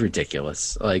 it was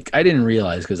ridiculous. Like, I didn't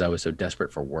realize because I was so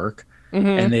desperate for work. Mm-hmm.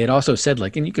 And they had also said,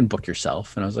 like, and you can book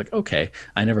yourself. And I was like, okay.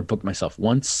 I never booked myself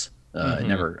once. I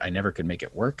never could make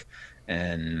it work.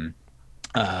 And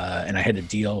I had to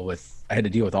deal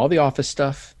with all the office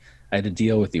stuff. I had to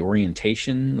deal with the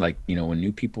orientation, like, you know, when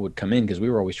new people would come in, because we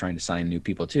were always trying to sign new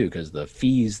people too, because the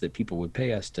fees that people would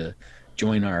pay us to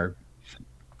join our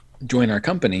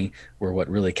company were what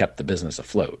really kept the business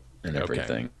afloat and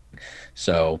everything.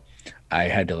 So I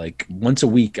had to, like, once or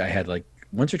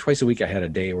twice a week, I had a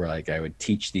day where, like, I would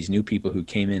teach these new people who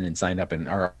came in and signed up, and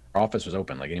our office was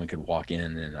open. Like, anyone could walk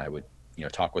in, and I would, you know,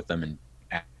 talk with them and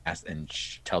ask and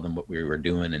tell them what we were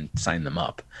doing and sign them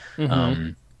up.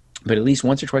 But at least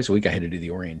once or twice a week, I had to do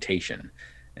the orientation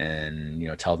and, you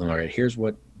know, tell them, all right, here's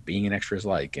what being an extra is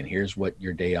like, and here's what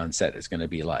your day on set is going to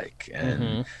be like.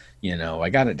 And, you know,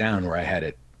 I got it down where I had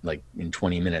it, like, in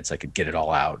 20 minutes, I could get it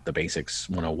all out, the basics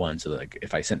 101. So, like,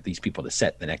 if I sent these people to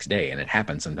set the next day, and it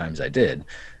happened sometimes I did,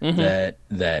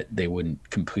 that they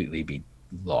wouldn't completely be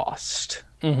lost.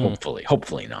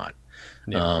 Hopefully not.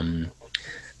 Yeah.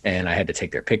 And I had to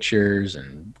take their pictures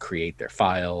and create their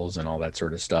files and all that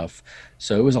sort of stuff.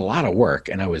 So it was a lot of work,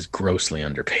 and I was grossly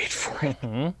underpaid for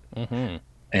it.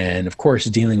 And of course,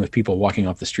 dealing with people walking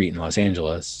off the street in Los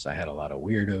Angeles, I had a lot of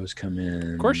weirdos come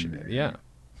in. Of course you did, yeah.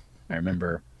 I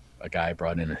remember a guy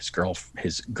brought in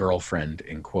his girlfriend,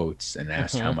 in quotes, and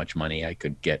asked how much money I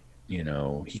could get, you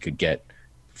know, he could get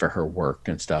for her work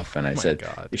and stuff. And I said,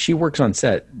 if she works on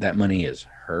set, that money is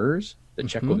hers. The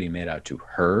check will be made out to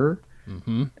her.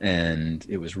 And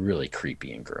it was really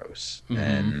creepy and gross.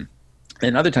 And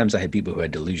other times I had people who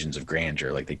had delusions of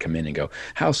grandeur. Like, they'd come in and go,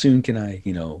 how soon can I,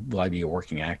 you know, will I be a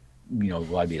working act? You know,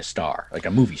 will I be a star, like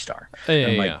a movie star?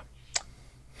 I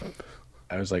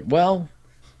was like, well,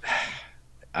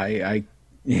 I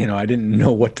you know, I didn't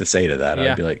know what to say to that.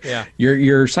 I'd be like,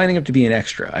 you're signing up to be an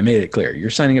extra. I made it clear. You're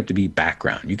signing up to be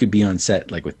background. You could be on set,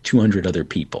 like, with 200 other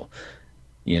people,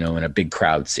 you know, in a big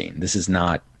crowd scene. This is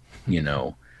not, you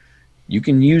know, you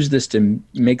can use this to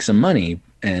make some money,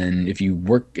 and if you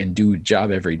work and do a job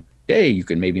every day, you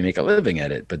can maybe make a living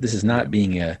at it. But this is not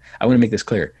being I want to make this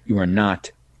clear. You are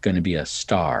not going to be a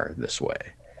star this way.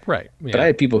 Right. Yeah. But I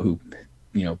had people who,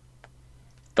 you know,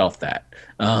 felt that.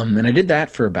 And I did that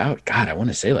for about, God, I want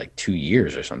to say like 2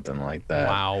 years or something like that.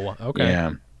 Wow. Okay.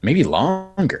 Yeah. Maybe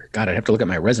longer. God, I'd have to look at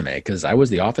my resume, because I was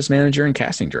the office manager and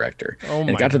casting director. Oh, and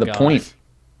my it got to the gosh. point.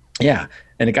 Yeah.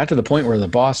 And it got to the point where the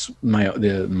boss,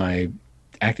 my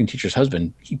acting teacher's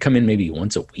husband, he'd come in maybe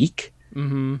once a week.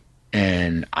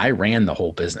 And I ran the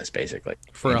whole business basically.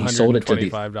 For and he sold it to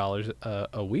 $125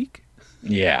 a week?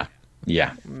 Yeah.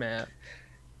 Yeah. Matt.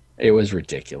 It was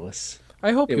ridiculous.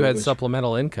 I hope you had was-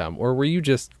 supplemental income, or were you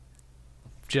just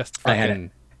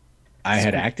fucking... I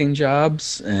had acting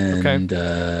jobs and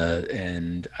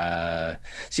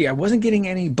see, I wasn't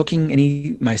getting booking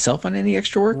any myself on any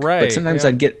extra work, Right, but sometimes yeah.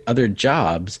 I'd get other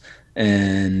jobs,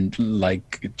 and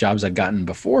like jobs I'd gotten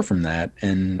before from that.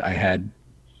 And I had,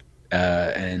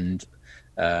 and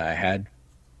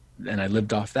I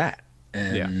lived off that.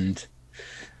 And,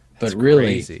 but really,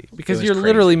 crazy. Because it was you're crazy.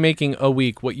 literally making a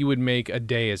week what you would make a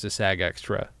day as a SAG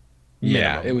extra.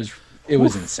 Yeah, minimum. it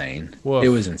was insane. Woof. It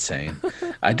was insane.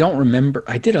 I don't remember.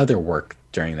 I did other work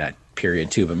during that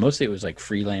period too, but mostly it was like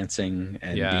freelancing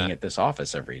and being at this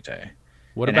office every day.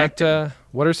 What And about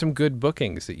what are some good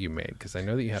bookings that you made? Because I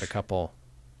know that you had a couple.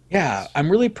 Yeah, I'm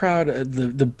really proud.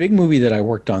 The big movie that I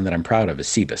worked on that I'm proud of is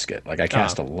Seabiscuit. Like, I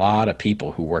cast a lot of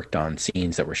people who worked on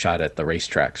scenes that were shot at the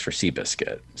racetracks for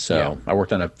Seabiscuit. So I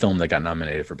worked on a film that got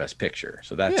nominated for Best Picture.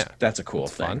 So that's a cool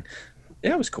thing. Fun.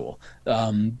 Yeah, it was cool.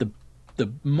 The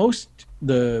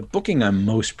booking I'm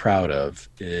most proud of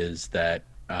is that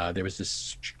there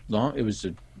was it was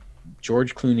a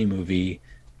George Clooney movie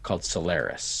called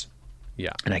Solaris.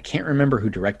 Yeah. And I can't remember who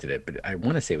directed it, but I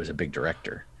want to say it was a big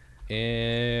director.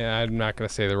 I'm not going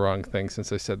to say the wrong thing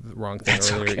since I said the wrong thing That's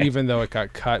earlier, okay. even though it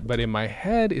got cut. But in my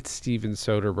head, it's Steven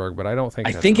Soderbergh, but I don't think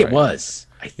I that's think right. it was.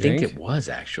 I think think? it was,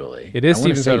 actually. It is I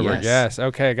wanna Steven say Soderbergh. Yes.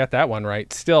 Okay, I got that one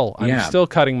right. Still, I'm still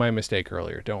cutting my mistake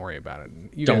earlier. Don't worry about it.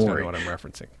 You Don't guys worry. don't know what I'm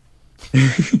referencing.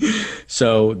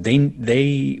 So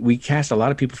we cast a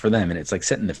lot of people for them, and it's like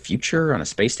set in the future on a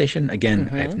space station. Again,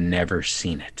 I've never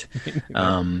seen it.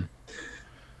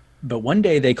 But one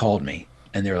day they called me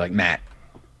and they were like, Matt,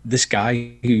 this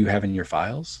guy who you have in your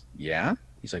files, yeah.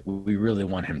 He's like, we really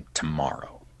want him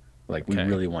tomorrow. Like, we Okay.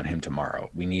 really want him tomorrow.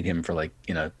 We need him for like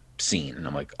in a scene. And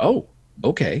I'm like, oh,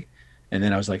 okay. And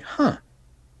then I was like, huh.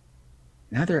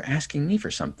 Now they're asking me for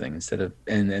something instead of,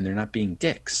 and they're not being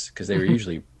dicks because they were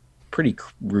usually pretty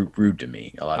rude to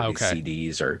me. A lot of these Okay.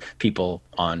 CDs or people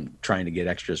on trying to get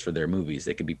extras for their movies,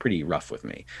 they could be pretty rough with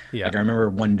me. Yeah. Like I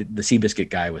remember the Seabiscuit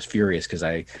guy was furious because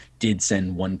I did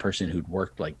send one person who'd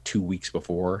worked like 2 weeks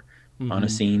before on a Mm-hmm.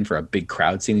 scene for a big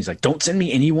crowd scene. He's like, don't send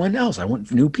me anyone else. I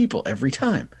want new people every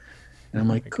time. And I'm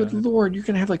Oh like, my good God. Lord, you're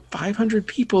going to have like 500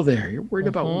 people there. You're worried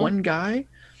about Mm-hmm. one guy?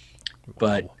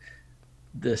 But Wow.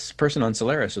 this person on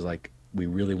Solaris was like, we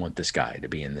really want this guy to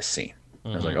be in this scene.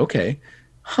 I was like, Mm-hmm. okay,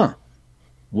 huh?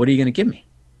 What are you going to give me?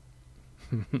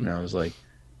 And I was like,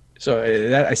 so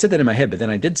I said that in my head, but then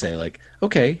I did say like,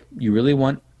 okay, you really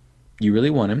want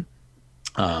him.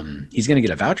 He's going to get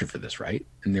a voucher for this, right?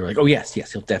 And they were like, oh yes,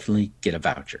 yes, he'll definitely get a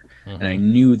voucher. And I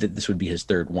Mm-hmm. knew that this would be his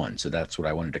third one, so that's what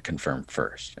I wanted to confirm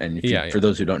first. And if you, Yeah. for Yeah.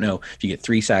 those who don't know, if you get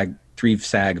three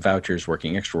SAG vouchers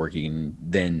working extra working,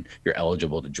 then you're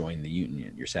eligible to join the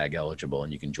union. You're SAG eligible,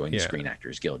 and you can join the Yeah. Screen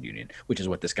Actors Guild union, which is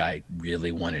what this guy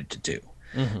really wanted to do.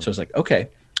 Mm-hmm. So I was like, okay,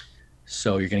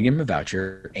 so you're going to give him a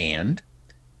voucher, and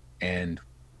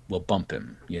we'll bump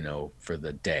him, for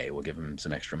the day. We'll give him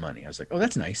some extra money. I was like, oh,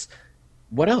 that's nice.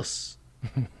 What else?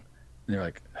 And they're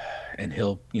like, and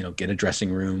he'll, get a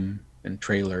dressing room and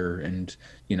trailer, and,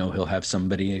 he'll have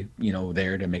somebody,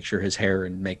 there to make sure his hair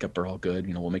and makeup are all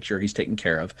good. We'll make sure he's taken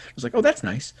care of. I was like, oh, that's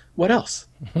nice. What else?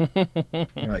 And they're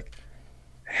like,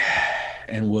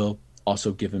 and we'll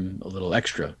also give him a little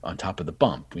extra on top of the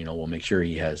bump. We'll make sure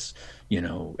he has,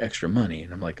 extra money.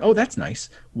 And I'm like, oh, that's nice.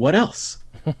 What else?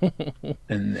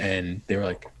 And they were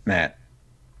like, Matt.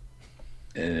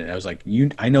 And I was like,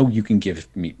 I know you can give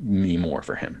me more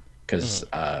for him because,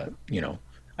 I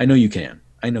know you can.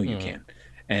 I know you can.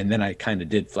 And then I kind of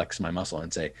did flex my muscle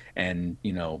and say, and,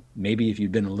 maybe if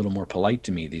you'd been a little more polite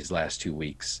to me these last 2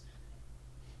 weeks,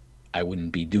 I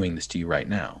wouldn't be doing this to you right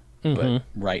now. But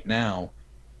right now,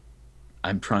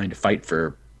 I'm trying to fight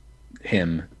for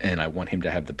him, and I want him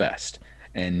to have the best.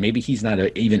 And maybe he's not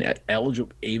even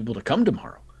able to come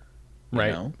tomorrow, you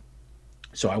Right. know?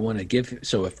 So I want to give.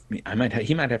 So if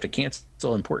he might have to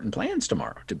cancel important plans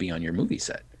tomorrow to be on your movie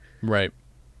set. Right.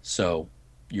 So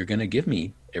you're going to give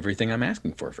me everything I'm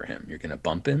asking for him. You're going to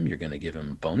bump him. You're going to give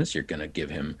him a bonus. You're going to give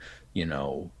him,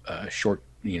 a short.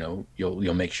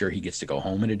 You'll make sure he gets to go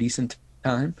home at a decent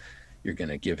time. You're going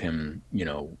to give him,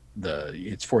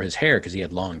 it's for his hair because he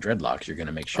had long dreadlocks. You're going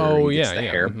to make sure Oh he gets yeah. the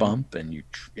Yeah. hair Mm-hmm. bump, and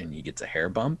he gets a hair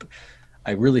bump.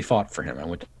 I really fought for him. I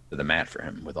went to the mat for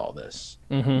him with all this,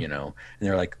 Mm-hmm. and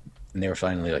they were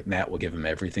finally like, Matt, we'll give him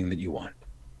everything that you want,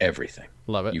 everything.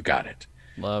 Love it. You got it.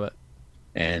 Love it.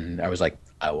 And I was like,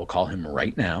 I will call him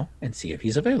right now and see if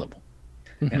he's available.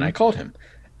 And Mm-hmm. I called him,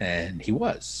 and he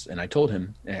was. And I told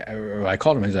him, or I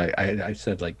called him. I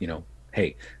said, like,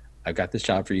 hey, I've got this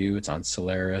job for you. It's on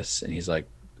Solaris. And he's like,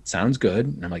 it sounds good.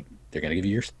 And I'm like, they're going to give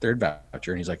you your third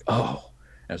voucher. And he's like, oh.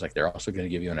 I was like, they're also going to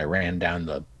give you. And I ran down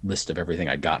the list of everything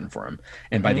I'd gotten for him.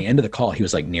 And by the end of the call, he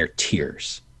was like near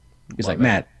tears. He's like, Love it.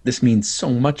 Matt, this means so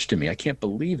much to me. I can't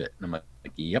believe it. And I'm like,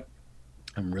 yep.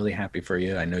 I'm really happy for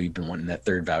you. I know you've been wanting that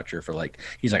third voucher for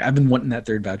he's like, I've been wanting that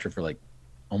third voucher for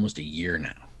almost a year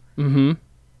now. Mm-hmm.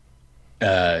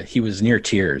 He was near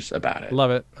tears about it.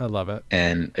 Love it. I love it.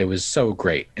 And it was so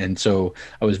great. And so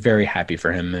I was very happy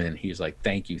for him. And he was like,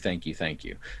 thank you, thank you, thank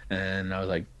you. And I was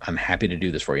like, I'm happy to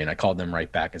do this for you. And I called them right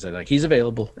back and said, he's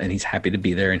available and he's happy to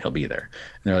be there and he'll be there.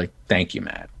 And they're like, thank you,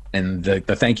 Matt. And the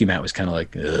thank you, Matt, was kind of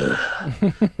like,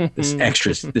 ugh.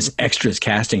 this extras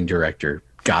casting director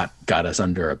got us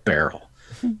under a barrel.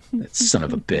 That son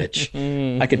of a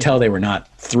bitch. I could tell they were not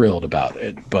thrilled about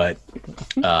it, but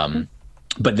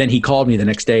then he called me the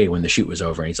next day when the shoot was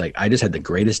over, and he's like, I just had the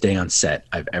greatest day on set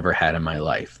I've ever had in my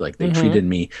life. Like they treated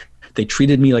me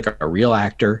like a real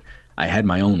actor. I had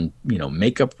my own,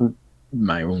 makeup,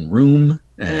 my own room,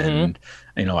 and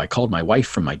I called my wife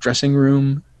from my dressing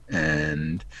room,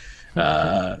 and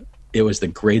it was the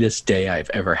greatest day I've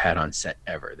ever had on set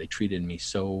ever. They treated me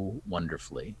so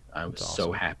wonderfully. I was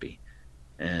so happy.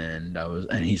 And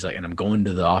he's like, and I'm going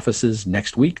to the offices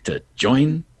next week to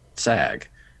join SAG.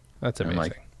 That's And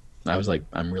amazing. I was like,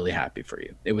 I'm really happy for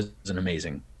you. It was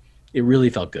it really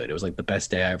felt good. It was like the best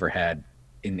day I ever had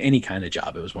in any kind of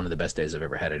job. It was one of the best days I've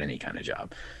ever had at any kind of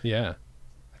job. Yeah.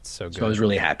 That's so So I good. was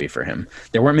really happy for him.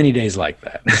 There weren't many days like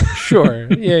that.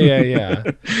 Sure. Yeah, yeah, yeah.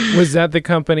 Was that the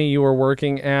company you were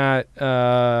working at?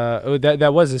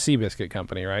 That was a Seabiscuit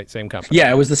company, right? Same company.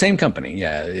 Yeah, it was the same company.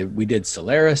 Yeah, we did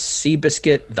Solaris,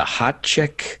 Seabiscuit, The Hot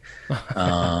Chick.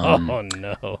 Oh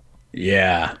no.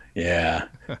 Yeah, yeah.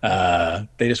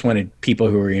 They just wanted people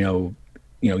who were,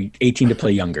 18 to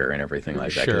play younger and everything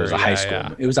like that. 'Cause it Sure. was a high Yeah, school.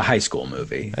 yeah. It was a high school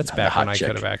movie. That's The back when Hot I Chick.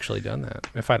 could have actually done that.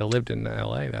 If I'd have lived in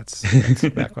LA, that's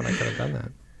back when I could have done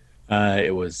that.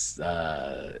 It was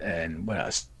and what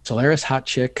else? Solaris, Hot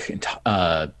Chick,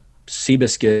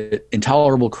 Seabiscuit,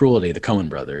 Intolerable Cruelty, the Coen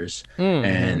brothers,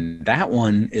 and that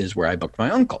one is where I booked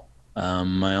my uncle.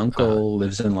 My uncle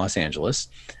lives in Los Angeles,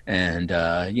 and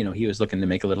he was looking to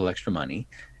make a little extra money,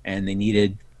 and they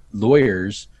needed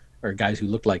lawyers or guys who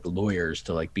looked like lawyers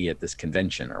to like be at this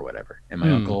convention or whatever. And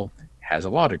my uncle has a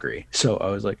law degree, so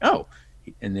I was like, oh.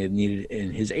 And they needed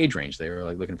in his age range. They were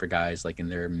like looking for guys like in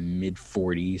their mid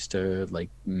 40s to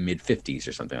like mid 50s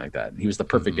or something like that. He was the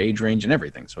perfect age range and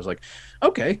everything. So I was like,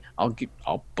 okay, I'll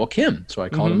book him. So I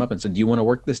called him up and said, do you want to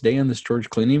work this day on this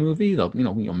George Clooney movie?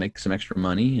 You'll make some extra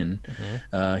money. And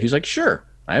he was like, sure.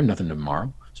 I have nothing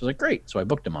tomorrow. So I was like, great. So I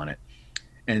booked him on it.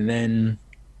 And then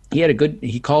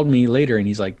he called me later and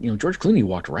he's like, George Clooney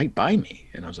walked right by me.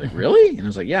 And I was like, really? And I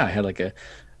was like, yeah, I had like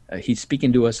he's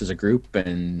speaking to us as a group,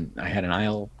 and I had an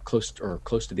aisle close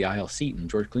to the aisle seat, and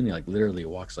George Clooney like literally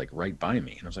walks like right by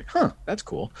me, and I was like, huh, that's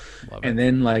cool. And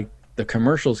then like the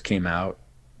commercials came out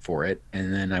for it,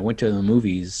 and then I went to the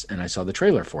movies and I saw the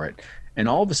trailer for it, and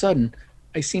all of a sudden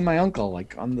I see my uncle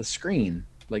like on the screen,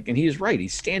 like, and he's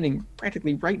standing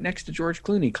practically right next to George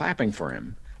Clooney clapping for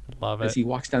him. Love As it. he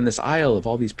walks down this aisle of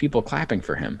all these people clapping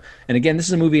for him. And again, this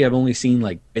is a movie I've only seen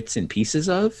like bits and pieces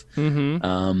of.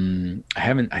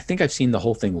 I think I've seen the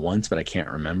whole thing once, but I can't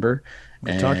remember.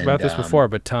 We talked about this before,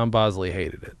 but Tom Bosley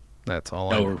hated it. That's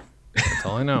all I know. That's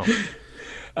all I know.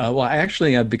 Well,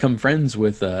 I've become friends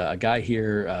with a guy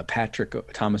here, Patrick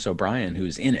Thomas O'Brien,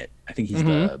 who's in it. I think he's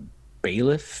the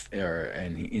bailiff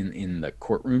in the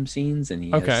courtroom scenes, and he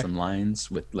has some lines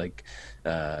with like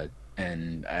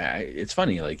and it's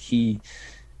funny, like he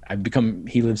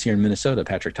lives here in Minnesota,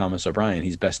 Patrick Thomas O'Brien.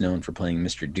 He's best known for playing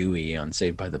Mr. Dewey on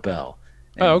Saved by the Bell.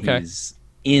 And he's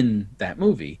in that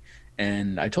movie.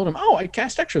 And I told him, oh, I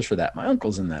cast extras for that. My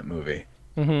uncle's in that movie.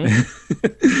 Yeah.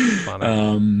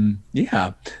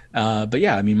 But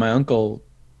yeah, I mean, my uncle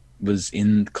was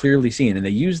in Clearly Seen, and they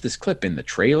used this clip in the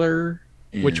trailer.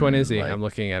 Which one is he? I'm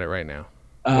looking at it right now.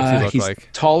 He's a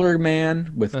taller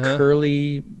man with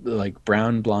curly, like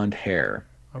brown blonde hair,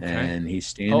 and he's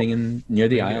standing near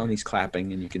the aisle and he's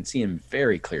clapping, and you can see him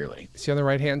very clearly. Is he on the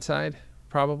right-hand side?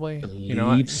 Probably.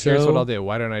 Here's so. what I'll do.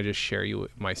 Why don't I just share you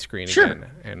my screen Sure. again,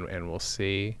 and we'll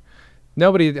see.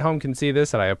 Nobody at home can see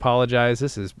this, and I apologize.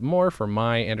 This is more for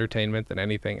my entertainment than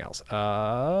anything else.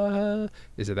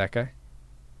 Is it that guy?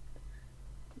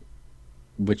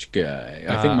 Which guy?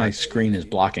 I think my screen is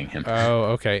blocking him. Oh,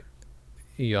 okay.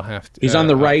 You'll have to. He's on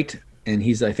the right, and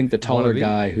he's, I think, the taller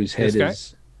guy whose head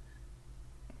is.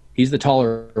 He's the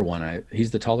taller one. He's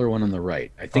the taller one on the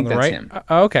right. I think that's him.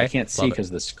 Okay. I can't see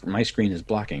because my screen is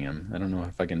blocking him. I don't know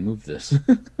if I can move this.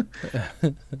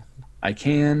 I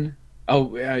can. Oh,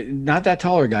 not that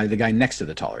taller guy. The guy next to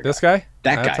the taller guy. This guy?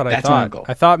 That That's guy. What That's I my thought. uncle.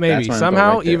 I thought maybe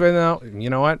somehow, right, even though,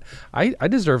 you know what? I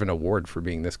deserve an award for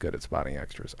being this good at spotting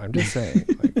extras. I'm just saying.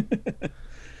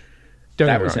 Don't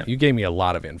get me wrong. You gave me a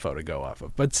lot of info to go off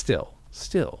of, but still,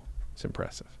 it's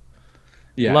impressive.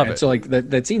 Yeah, Love it. So like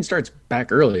that scene starts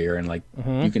back earlier, and like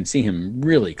you can see him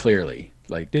really clearly.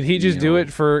 Like, did he just do it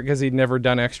because he'd never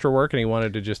done extra work and he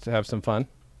wanted to just have some fun?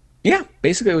 Yeah,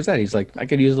 basically it was that. He's like, I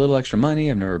could use a little extra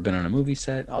money. I've never been on a movie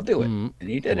set. I'll do it. And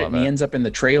he did it. And he ends up in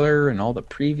the trailer and all the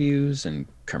previews and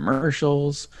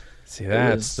commercials. See,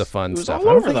 that's the fun stuff. All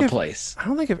over the place. I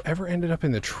don't think I've ever ended up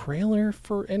in the trailer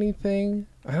for anything.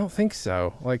 I don't think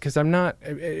so. Like, because I'm not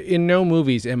in no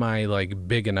movies am I like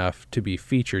big enough to be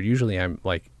featured. Usually, I'm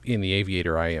like in The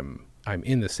Aviator. I'm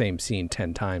in the same scene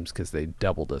 10 times because they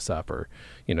doubled us up, or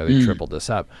they tripled us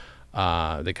up.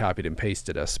 They copied and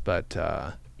pasted us, but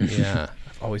yeah,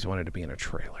 I've always wanted to be in a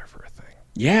trailer for a thing.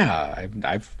 Yeah,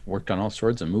 I've worked on all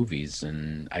sorts of movies,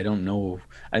 and I don't know.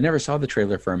 I never saw the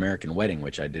trailer for American Wedding,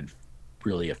 which I did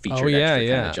really a featured extra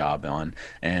kind of job on,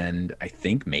 and I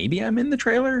think maybe I'm in the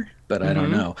trailer, but I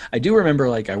don't know. I do remember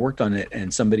like I worked on it,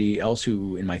 and somebody else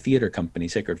who in my theater company,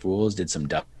 Sacred Fools, did some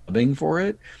dubbing for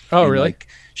it. Oh, and, really? Like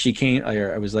she came.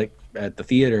 I was like at the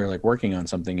theater, like working on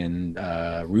something, and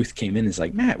Ruth came in and is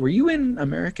like, Matt, were you in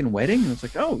American Wedding? And I was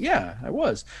like, oh yeah, I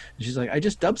was. And she's like, I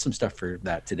just dubbed some stuff for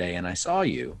that today, and I saw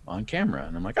you on camera.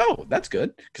 And I'm like, oh, that's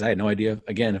good, because I had no idea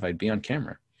again if I'd be on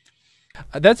camera.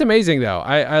 That's amazing, though.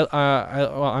 Well,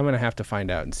 I'm gonna have to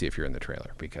find out and see if you're in the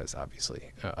trailer because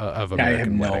obviously of I have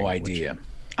American no Wedding. idea.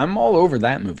 I'm all over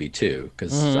that movie too,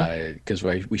 Mm-hmm. because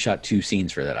we shot 2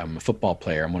 scenes for that. I'm a football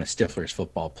player. I'm one of Stifler's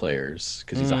football players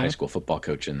because he's a high Mm-hmm. school football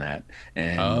coach in that.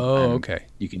 And Oh, I'm okay.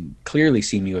 you can clearly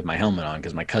see me with my helmet on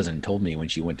because my cousin told me when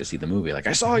she went to see the movie, like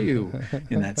I saw you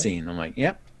in that scene. I'm like,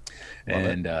 yep. Love it.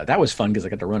 And that was fun because I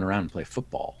got to run around and play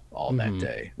football all that Mm-hmm.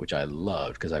 day, which I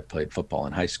loved because I played football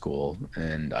in high school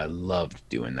and I loved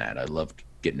doing that. I loved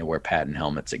getting to wear patent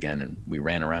helmets again, and we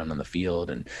ran around on the field,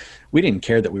 and we didn't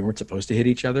care that we weren't supposed to hit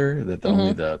each other, that only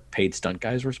Mm-hmm. the paid stunt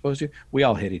guys were supposed to. We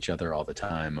all hit each other all the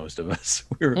time, most of us.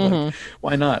 We were like, Mm-hmm.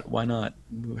 why not? Why not?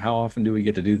 How often do we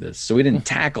get to do this? So we didn't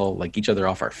tackle like each other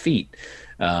off our feet,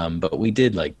 but we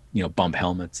did like bump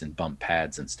helmets and bump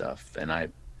pads and stuff,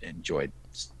 and enjoyed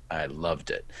I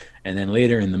loved it. And then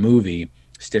later in the movie,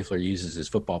 Stifler uses his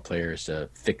football players to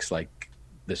fix like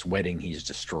this wedding he's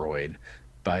destroyed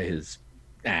by his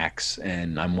axe,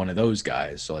 and I'm one of those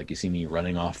guys. So like you see me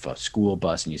running off a school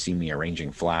bus and you see me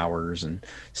arranging flowers and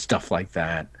stuff like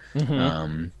that. Mm-hmm.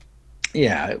 Um,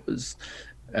 yeah, it was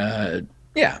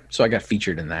yeah, so I got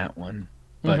featured in that one.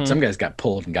 But Mm-hmm. some guys got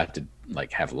pulled and got to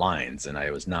like have lines, and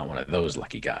I was not one of those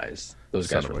lucky guys. Those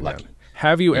Son guys of were a lucky. gun.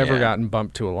 Have you ever Yeah. gotten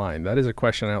bumped to a line? That is a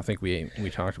question I don't think we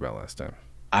talked about last time.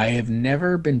 I have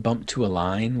never been bumped to a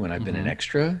line when I've been an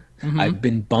extra. Mm-hmm. I've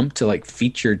been bumped to like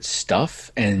featured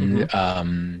stuff, Mm-hmm.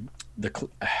 and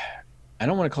I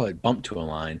don't want to call it bumped to a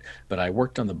line, but I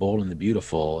worked on The Bold and the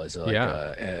Beautiful as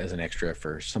Yeah. as an extra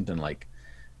for something like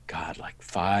God, like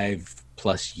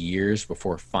 5+ years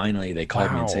before finally they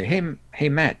called me and say, Wow. "Hey,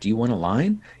 Matt, do you want a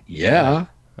line?" Yeah.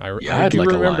 Yeah, yeah, I I'd do like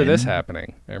a remember this line.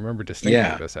 happening. I remember distinctly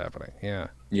Yeah, this happening. Yeah.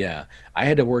 yeah. I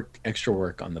had to work extra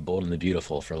work on The Bold and the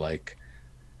Beautiful for like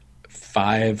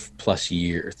 5+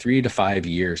 years, 3 to 5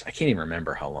 years. I can't even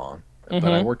remember how long, but I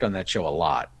Mm-hmm. worked on that show a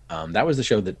lot. That was the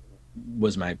show that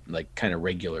was my like kind of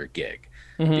regular gig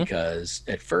Mm-hmm. because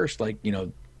at first, like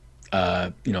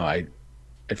I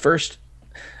at first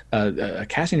a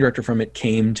casting director from it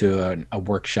came to a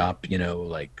workshop,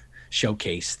 like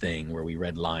showcase thing where we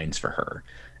read lines for her.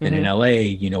 And in Mm-hmm. LA,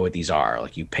 you know what these are.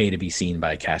 Like you pay to be seen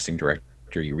by a casting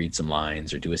director, you read some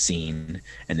lines or do a scene,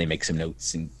 and they make some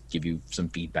notes and give you some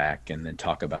feedback and then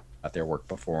talk about their work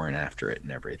before and after it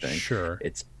and everything. Sure.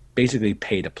 It's basically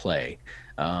pay to play.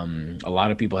 A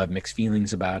lot of people have mixed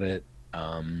feelings about it.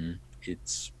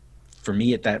 It's for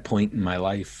me at that point in my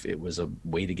life, it was a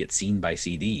way to get seen by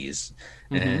CDs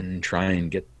Mm-hmm. and try and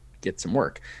get some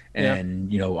work. Yeah.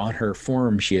 And on her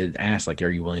form, she had asked like, "Are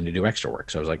you willing to do extra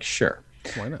work?" So I was like, "Sure."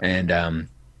 Why not? And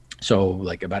so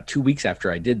like about 2 weeks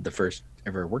after I did the first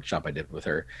ever workshop I did with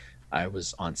her, I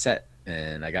was on set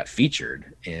and I got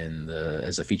featured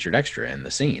as a featured extra in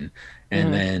the scene. And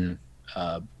Mm-hmm. then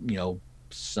uh, you know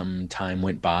some time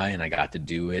went by and I got to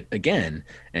do it again,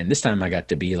 and this time I got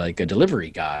to be like a delivery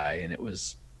guy, and it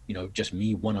was just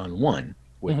me one-on-one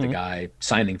with the Mm-hmm. guy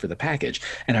signing for the package.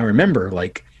 And I remember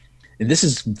like, and this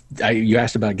is you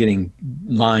asked about getting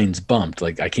lines bumped.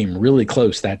 Like I came really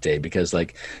close that day because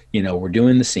like we're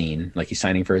doing the scene, like he's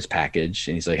signing for his package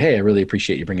and he's like, "Hey, I really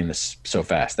appreciate you bringing this so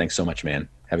fast, thanks so much, man,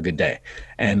 have a good day."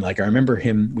 And like I remember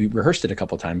we rehearsed it a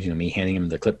couple of times, me handing him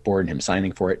the clipboard and him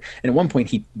signing for it. And at one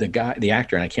point the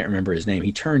actor, and I can't remember his name,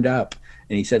 he turned up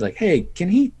and he said like, "Hey, can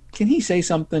he say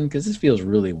something, because this feels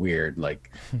really weird."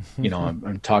 Like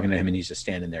I'm talking to him and he's just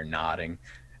standing there nodding.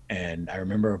 And I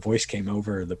remember a voice came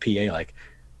over the PA like,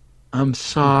 "I'm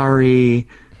sorry,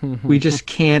 we just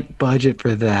can't budget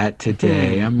for that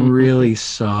today. I'm really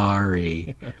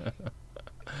sorry."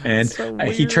 And So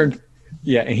he weird. turned,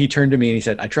 yeah, and he turned to me and he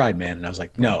said, "I tried, man." And I was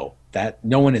like, "No,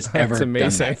 no one has ever That's done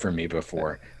amazing. that for me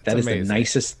before. That's That is the amazing.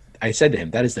 nicest." I said to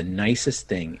him, "That is the nicest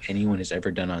thing anyone has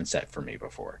ever done on set for me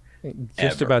before,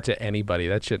 Just ever." about to anybody.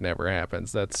 That shit never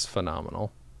happens. That's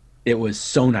phenomenal. It was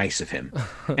so nice of him.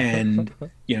 And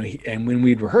and when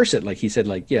we'd rehearse it, like he said,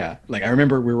 like, yeah, like I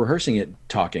remember we were rehearsing it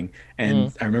talking,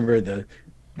 and I remember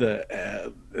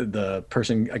the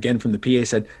person again from the PA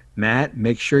said, "Matt,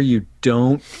 make sure you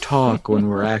don't talk when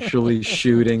we're actually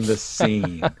shooting the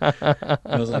scene." I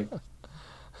was like,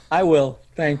 "I will,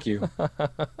 thank you."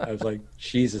 I was like,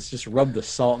 Jesus, just rub the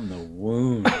salt in the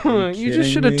wound. Are you You just kidding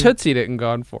should have me? tootsied it and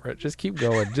gone for it. Just keep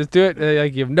going. Just do it.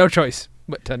 Like you have no choice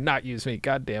but to not use me.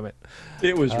 God damn it.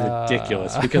 It was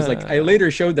ridiculous because like I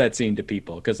later showed that scene to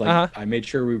people because like Uh-huh. I made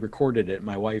sure we recorded it.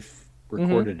 My wife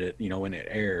recorded it, when it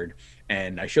aired,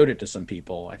 and I showed it to some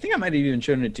people. I think I might have even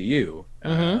shown it to you.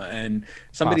 And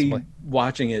somebody Possibly.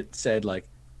 watching it said like,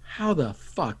 "How the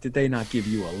fuck did they not give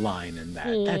you a line in that?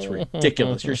 That's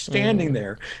ridiculous. You're standing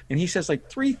there and he says like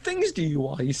 3 things to you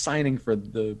while he's signing for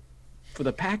the for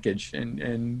the package,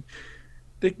 and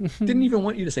they didn't even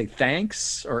want you to say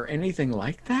thanks or anything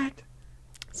like that.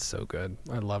 It's so good.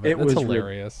 I love it. That's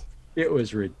hilarious. It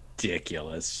was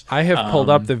ridiculous. I have pulled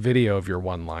up the video of your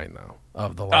one line, though,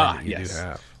 of the line that you do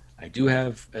have. I do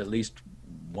have at least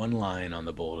one line on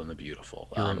The Bold and the Beautiful.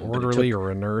 You're an orderly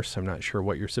or a nurse. I'm not sure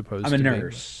what you're supposed to be. I'm a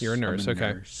nurse. You're a nurse,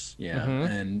 okay. Yeah,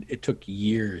 and it took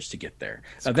years to get there.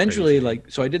 Eventually,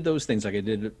 so I did those things. Like I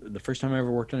did the first time I ever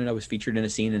worked on it, I was featured in a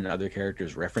scene and other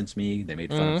characters referenced me. They made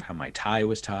fun of how my tie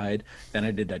was tied. Then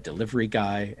I did that delivery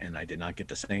guy, and I did not get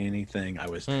to say anything. I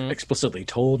was explicitly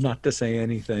told not to say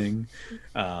anything.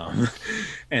 And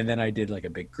then I did like a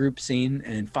big group scene.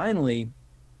 And finally,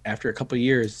 after a couple of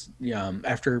years,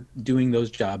 after doing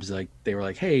those jobs, like they were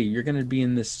like, hey, you're going to be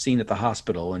in this scene at the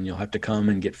hospital and you'll have to come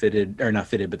and get fitted, or not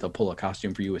fitted, but they'll pull a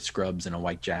costume for you with scrubs and a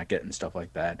white jacket and stuff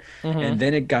like that. And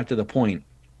then it got to the point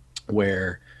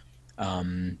where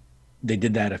they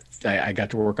did that. I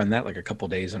got to work on that like a couple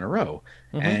days in a row.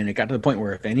 And it got to the point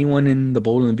where if anyone in The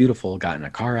Bold and the Beautiful got in a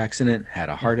car accident, had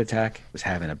a heart attack, was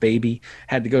having a baby,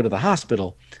 had to go to the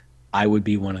hospital, I would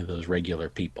be one of those regular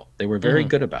people. They were very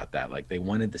good about that. Like they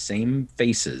wanted the same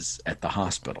faces at the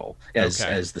hospital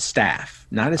as the staff,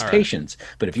 not as patients,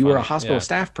 but if you were a hospital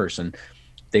staff person,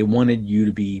 they wanted you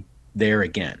to be there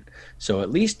again. So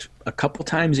at least a couple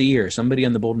times a year, somebody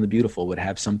on The Bold and the Beautiful would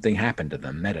have something happen to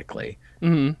them medically,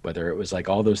 whether it was like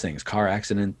all those things, car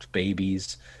accident,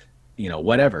 babies,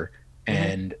 whatever.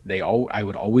 And I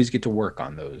would always get to work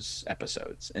on those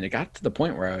episodes. And it got to the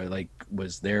point where I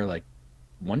was there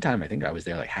one time. I think I was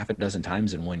there like half a dozen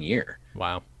times in 1 year.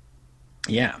 Wow.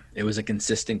 Yeah, it was a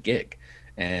consistent gig.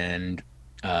 And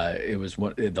it was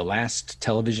the last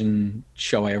television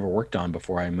show I ever worked on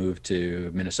before I moved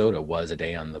to Minnesota was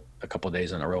a couple of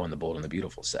days in a row on The Bold and the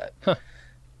Beautiful set.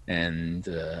 And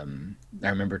I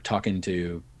remember talking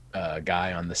to a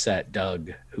guy on the set,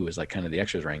 Doug, who was like kind of the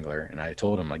extras wrangler. And I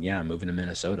told him like, yeah, I'm moving to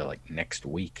Minnesota like next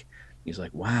week. He's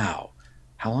like, wow,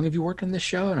 how long have you worked on this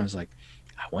show? And I was like,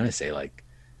 I want to say like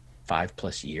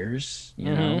 5+ years,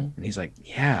 you know? And he's like,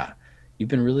 yeah, you've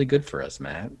been really good for us,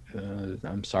 Matt.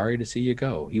 I'm sorry to see you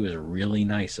go. He was really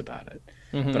nice about it.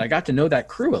 But I got to know that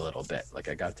crew a little bit. Like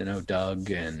I got to know Doug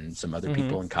and some other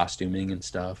people in costuming and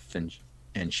stuff, and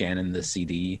Shannon, the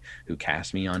CD who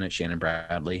cast me on it, Shannon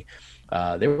Bradley.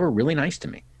 They were really nice to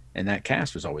me. And that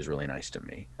cast was always really nice to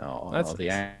me, all the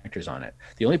actors on it.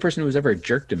 The only person who was ever a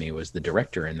jerk to me was the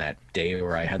director in that day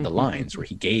where I had the lines, where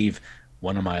he gave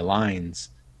one of my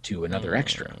lines to another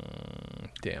extra.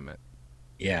 Damn it.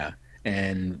 Yeah.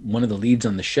 And one of the leads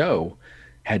on the show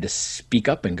had to speak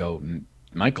up and go,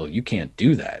 Michael, you can't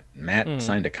do that. Matt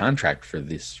signed a contract for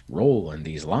this role and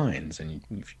these lines, and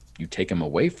you take them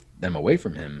away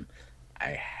from him.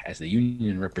 As the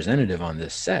union representative on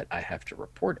this set, I have to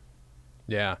report it.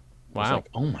 Yeah. Wow. I was like,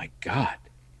 oh my God.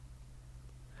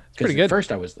 Pretty good. At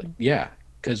first I was like, yeah.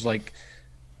 Because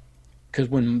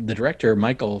when the director,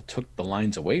 Michael, took the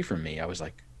lines away from me, I was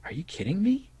like, are you kidding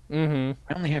me? I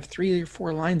only have 3 or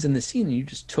 4 lines in the scene, and you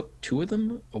just took 2 of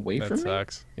them away from me? That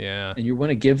sucks. Yeah. And you want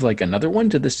to give like another one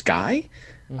to this guy?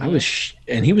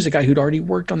 And he was a guy who'd already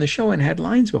worked on the show and had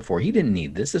lines before. He didn't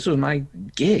need this. This was my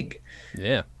gig.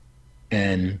 Yeah.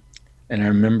 And I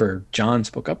remember John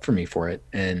spoke up for me for it,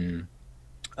 and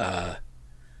it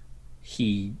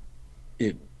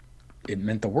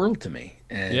meant the world to me.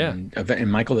 And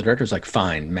Michael, the director, was like,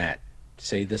 fine, Matt,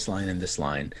 say this line and this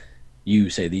line. You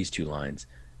say these 2 lines,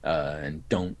 and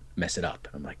don't mess it up.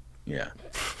 And I'm like, yeah.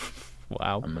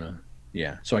 Wow.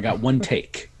 So I got one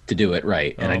take to do it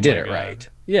right, and I did it right.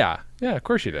 Yeah. Yeah, of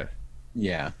course you did.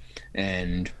 Yeah.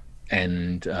 And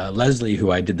Leslie,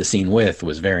 who I did the scene with,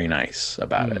 was very nice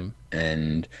about it.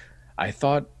 And I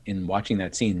thought in watching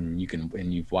that scene,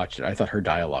 you've watched it, I thought her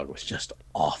dialogue was just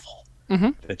awful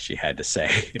that she had to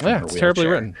say. Yeah, it's terribly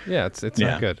written. Yeah, it's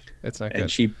not good. It's not good.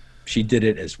 And she did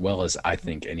it as well as I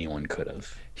think anyone could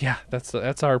have. Yeah,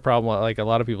 that's our problem. Like a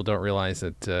lot of people don't realize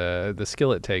that the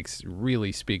skill it takes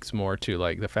really speaks more to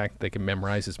like the fact that they can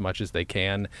memorize as much as they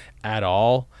can at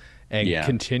all and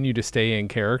continue to stay in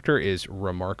character is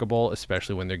remarkable,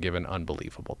 especially when they're given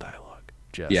unbelievable dialogue.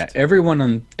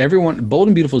 Everyone, Bold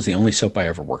and Beautiful is the only soap I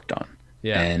ever worked on.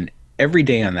 Yeah. And every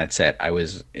day on that set, I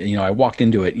was, I walked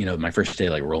into it, my first day,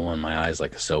 like rolling my eyes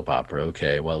like a soap opera.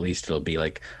 Okay, well, at least it'll be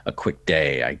like a quick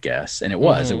day, I guess. And it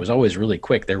was always really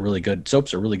quick. They're really good.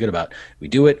 Soaps are really good about, we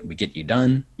do it, we get you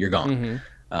done, you're gone.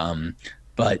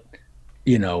 But,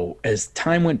 as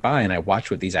time went by and I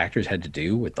watched what these actors had to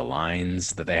do with the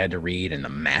lines that they had to read and the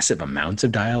massive amounts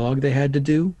of dialogue they had to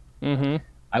do,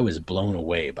 I was blown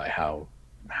away by how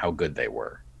good they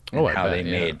were.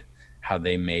 And how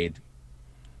they made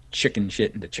chicken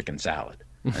shit into chicken salad.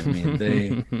 I mean,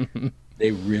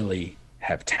 they really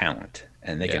have talent,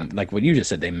 and they can, like what you just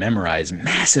said, they memorize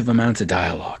massive amounts of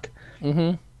dialogue,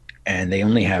 and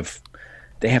they have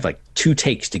like 2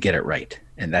 takes to get it right,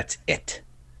 and that's it.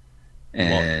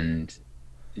 And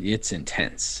it's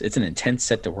intense. It's an intense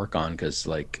set to work on because,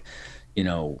 like, you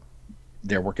know,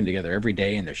 they're working together every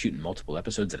day and they're shooting multiple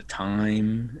episodes at a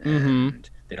time, and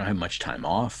they don't have much time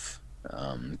off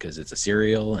because it's a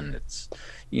serial, and it's,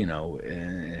 you know,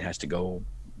 and it has to go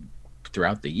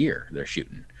throughout the year. They're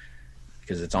shooting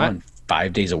because it's on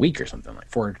 5 days a week or something, like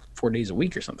four days a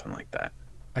week or something like that.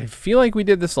 I feel like we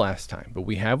did this last time, but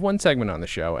we have one segment on the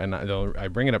show, and I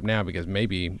bring it up now because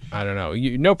maybe, I don't know,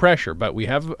 no pressure, but we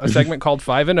have a segment called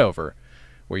 5 and Over,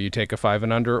 where you take a 5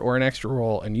 and under or an extra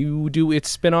role, and you do its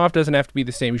spin-off. Doesn't have to be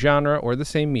the same genre or the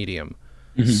same medium.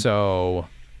 So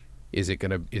is it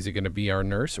gonna be our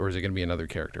nurse, or is it gonna be another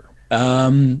character?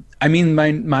 I mean,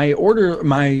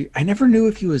 I never knew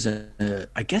if he was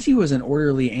I guess he was an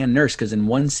orderly and nurse, because in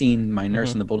one scene, my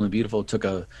nurse in The Bold and the Beautiful took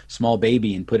a small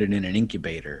baby and put it in an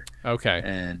incubator. Okay.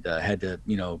 And had to,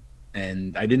 you know,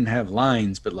 and I didn't have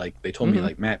lines, but like they told me,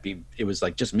 like, Matt, it was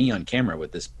like just me on camera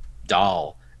with this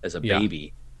doll as a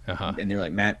baby. And they're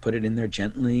like, Matt, put it in there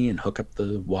gently and hook up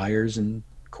the wires and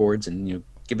cords, and, you know,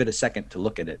 give it a second to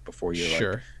look at it before you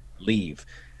like leave.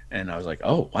 And I was like,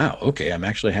 oh, wow, okay, I'm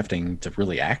actually having to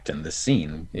really act in this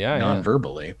scene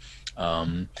non-verbally.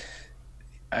 And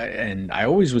I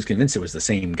always was convinced it was the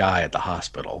same guy at the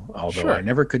hospital, although I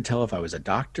never could tell if I was a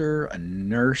doctor, a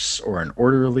nurse, or an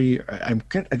orderly. I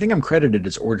think I'm credited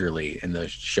as orderly in the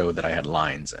show that I had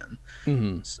lines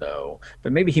in. So,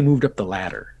 but maybe he moved up the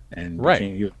ladder and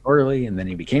he was orderly, and then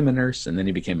he became a nurse, and then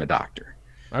he became a doctor.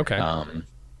 Okay.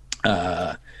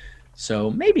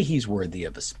 So maybe he's worthy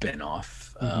of a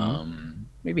spin-off.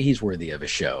 Maybe he's worthy of a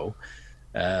show.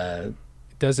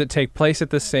 Does it take place at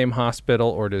the same hospital,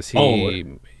 or does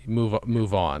he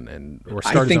move on or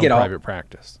start his own private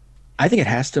practice? I think it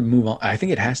has to move on. I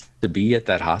think it has to be at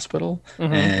that hospital.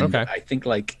 And I think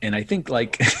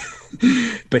like,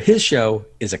 but his show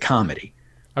is a comedy.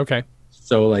 Okay.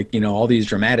 So, like, you know, all these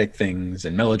dramatic things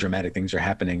and melodramatic things are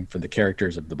happening for the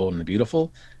characters of The Bold and the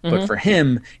Beautiful. But for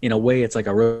him, in a way, it's like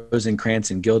a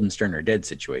Rosencrantz and Guildenstern are dead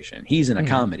situation. He's in a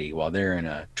comedy while they're in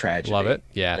a tragedy. Love it.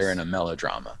 Yes. They're in a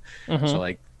melodrama. So,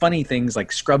 like, funny things,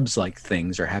 like Scrubs-like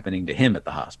things are happening to him at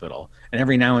the hospital. And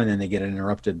every now and then they get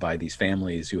interrupted by these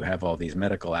families who have all these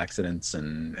medical accidents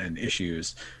and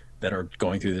issues that are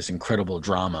going through this incredible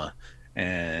drama.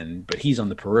 But he's on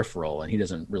the peripheral, and he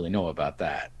doesn't really know about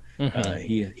that.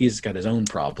 He's got his own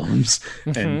problems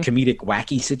and comedic,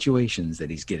 wacky situations that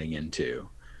he's getting into.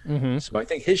 So I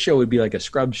think his show would be like a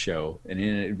Scrubs show, and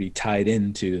it would be tied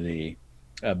into the,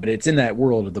 but it's in that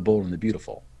world of The Bold and the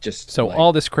Beautiful. Just so, like,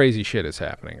 all this crazy shit is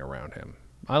happening around him.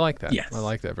 I like that. Yes. I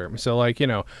like that very much. So, like, you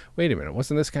know, wait a minute,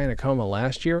 wasn't this guy in a coma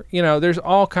last year? You know, there's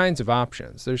all kinds of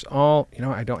options. There's all, you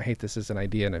know, I don't hate this as an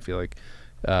idea, and I feel like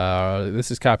this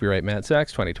is copyright Matt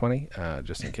Saxe 2020,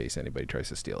 just in case anybody tries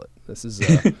to steal it. This is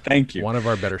thank you, one of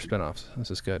our better spinoffs. This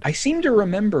is good. I seem to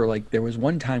remember, like, there was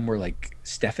one time where, like,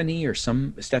 Stephanie,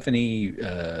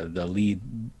 the lead,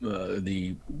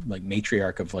 the like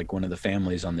matriarch of like one of the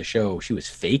families on the show, she was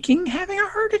faking having a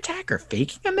heart attack or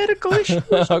faking a medical issue.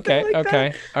 Okay.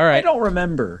 That. All right. I don't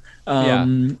remember.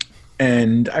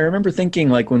 And I remember thinking,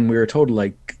 like, when we were told,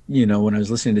 like, you know, when I was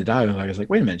listening to dialogue, I was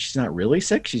like, wait a minute, she's not really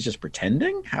sick? She's just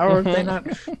pretending? How have they not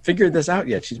figured this out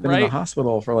yet? She's been in the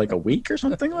hospital for like a week or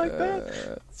something like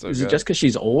that. Is it just because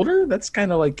she's older? That's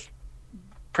kind of like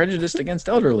prejudiced against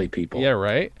elderly people. Yeah,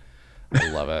 right? I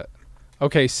love it.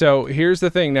 Okay, so here's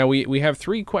the thing. Now, we have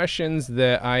 3 questions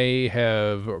that I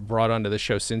have brought onto the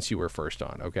show since you were first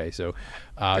on. Okay, so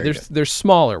there's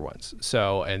smaller ones.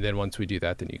 So, and then once we do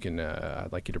that, then you can, I'd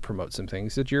like you to promote some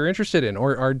things that you're interested in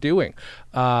or are doing.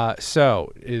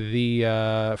 So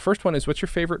the first one is, what's your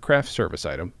favorite craft service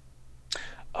item?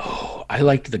 Oh, I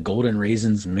liked the golden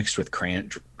raisins mixed with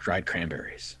dried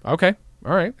cranberries. Okay.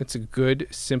 All right. It's a good,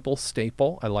 simple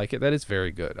staple. I like it. That is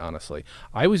very good, honestly.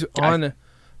 I was on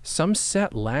some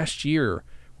set last year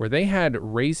where they had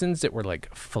raisins that were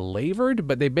like flavored,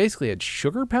 but they basically had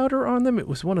sugar powder on them. It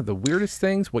was one of the weirdest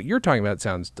things. What you're talking about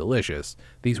sounds delicious.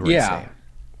 These were insane.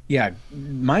 Yeah,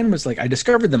 mine was like, I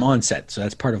discovered them on set, so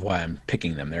that's part of why I'm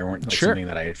picking them. They weren't like something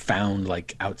that I had found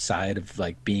like outside of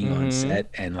like being on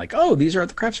set and like, oh, these are at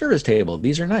the craft service table.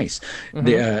 These are nice.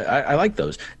 I like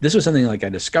those. This was something like I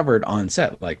discovered on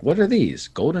set. Like, what are these?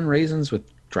 Golden raisins with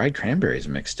dried cranberries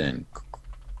mixed in.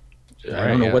 I Right.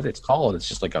 don't know Yeah. what it's called. It's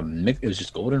just like a mix. It was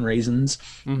just golden raisins,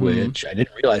 Mm-hmm. which I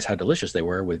didn't realize how delicious they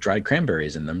were with dried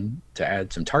cranberries in them to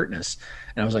add some tartness.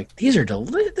 And I was like, these are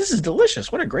this is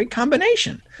delicious. What a great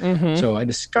combination. Mm-hmm. So I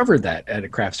discovered that at a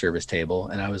craft service table,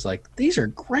 and I was like, these are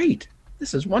great.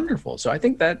 This is wonderful. So I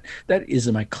think that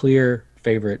is my clear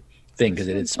favorite thing because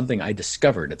it is something I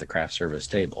discovered at the craft service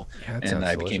table, Yeah, that and sounds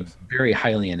I became delicious. very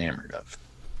highly enamored of.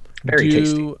 Very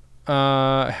tasty. Do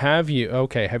have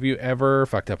you ever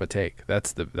fucked up a take?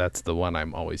 That's the one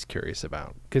I'm always curious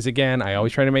about. Because again, I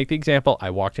always try to make the example. I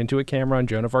walked into a camera on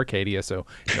Joan of Arcadia, so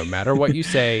no matter what you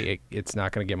say, it's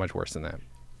not going to get much worse than that.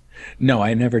 No,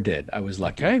 I never did. I was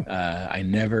lucky. Okay. I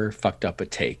never fucked up a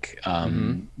take.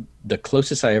 Mm-hmm. The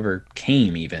closest I ever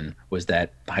came even was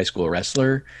that high school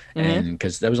wrestler, Mm-hmm. and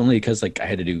because that was only because like I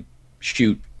had to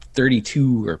shoot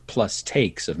 32 or plus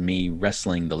takes of me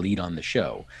wrestling the lead on the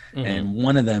show, Mm-hmm. and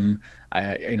one of them,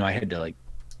 I had to like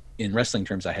in wrestling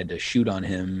terms, I had to shoot on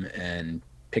him and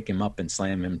pick him up and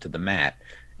slam him to the mat.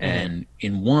 Mm-hmm. And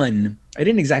in one, I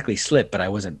didn't exactly slip, but I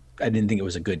didn't think it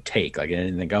was a good take. Like I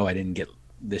didn't think, oh, I didn't get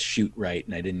this shoot right,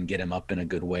 and I didn't get him up in a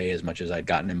good way as much as I'd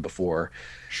gotten him before.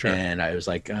 Sure. And I was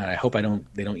like, I hope they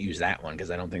don't use that one because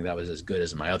I don't think that was as good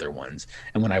as my other ones.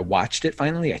 And when I watched it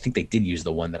finally, I think they did use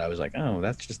the one that I was like, oh,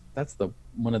 that's the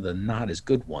one of the not as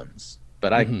good ones.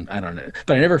 But Mm-hmm. I don't know.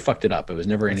 But I never fucked it up. It was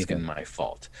never That's anything good. my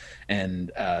fault.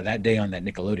 And that day on that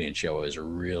Nickelodeon show, I was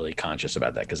really conscious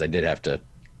about that because I did have to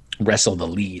wrestle the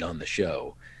lead on the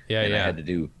show, Yeah, and I yeah. had to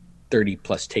do 30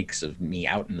 plus takes of me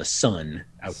out in the sun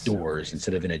outdoors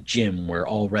instead of in a gym where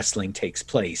all wrestling takes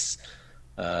place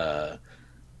with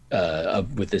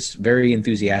this very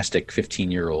enthusiastic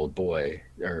 15-year-old boy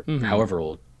or Mm-hmm. however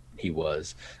old he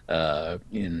was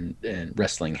in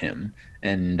wrestling him.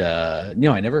 And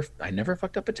no, I never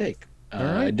fucked up a take. All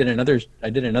right. I did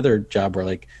another job where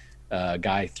like a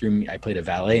guy threw me, I played a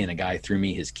valet and a guy threw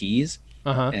me his keys,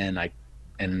 Uh-huh. and I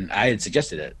had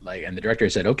suggested it, like, and the director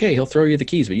said, okay, he'll throw you the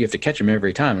keys, but you have to catch him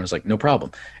every time. And I was like, no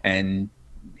problem. And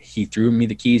he threw me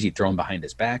the keys. He'd throw them behind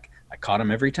his back. I caught him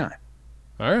every time.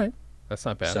 All right. That's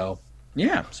not bad. So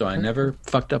yeah, so I never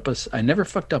fucked up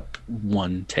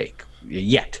one take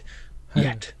yet.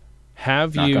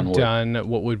 Have Knock you on wood. done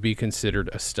what would be considered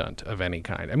a stunt of any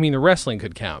kind? I mean, the wrestling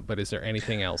could count, but is there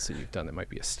anything else that you've done that might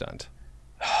be a stunt?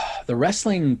 The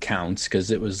wrestling counts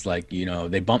because it was like,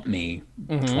 they bumped me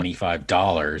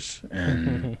 $25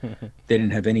 and they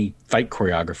didn't have any fight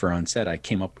choreographer on set. I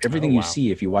came up everything Oh, you wow.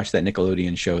 see if you watch that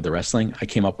Nickelodeon show, The Wrestling, I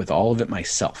came up with all of it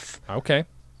myself. Okay.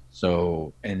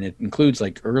 So, and it includes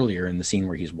like earlier in the scene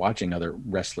where he's watching other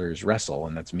wrestlers wrestle,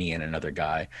 and that's me and another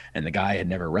guy, and the guy had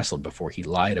never wrestled before. He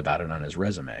lied about it on his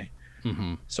resume.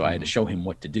 Mm-hmm. So I had to show him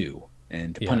what to do,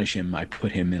 and to Yeah. punish him, I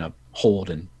put him in a hold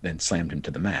and then slammed him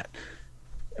to the mat.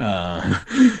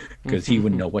 Because he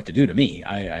wouldn't know what to do to me.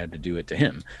 I had to do it to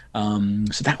him.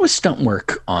 So that was stunt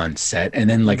work on set. And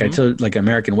then, like I told, like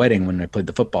American Wedding, when I played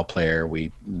the football player,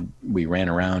 we ran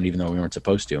around even though we weren't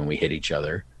supposed to, and we hit each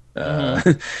other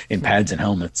in pads and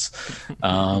helmets.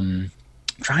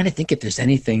 Trying to think if there's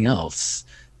anything else.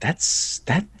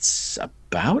 That's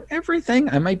about everything.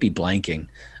 I might be blanking.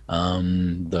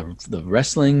 The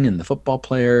wrestling and the football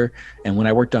player, and when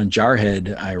I worked on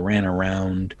Jarhead, I ran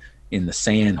around in the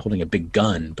sand holding a big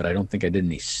gun, but I don't think I did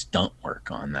any stunt work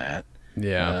on that.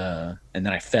 Yeah. And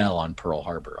then I fell on Pearl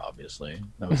Harbor, obviously.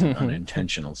 That was an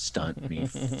unintentional stunt, me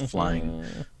flying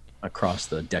across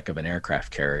the deck of an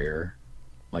aircraft carrier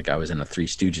like I was in a Three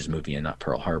Stooges movie and not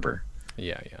Pearl Harbor.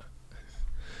 Yeah. Yeah.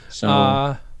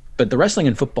 So, but the wrestling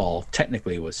and football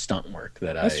technically was stunt work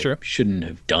that That's I true. shouldn't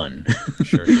have done.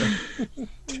 Sure.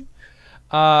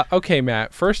 Okay,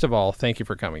 Matt. First of all, thank you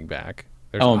for coming back.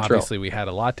 There's Oh, I'm thrilled. obviously we had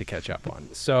a lot to catch up on.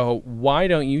 So why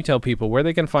don't you tell people where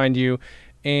they can find you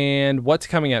and what's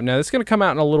coming up? Now, this is going to come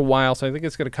out in a little while, so I think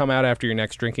it's going to come out after your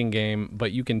next drinking game,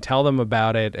 but you can tell them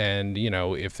about it, and,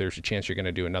 if there's a chance you're going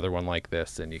to do another one like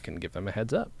this, then you can give them a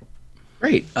heads up.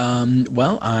 Great.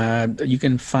 You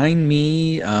can find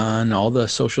me on all the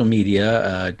social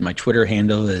media. My Twitter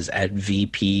handle is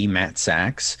 @VP Matt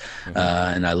Saxe,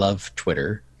 and I love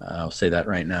Twitter. I'll say that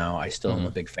right now. I still am a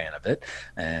big fan of it,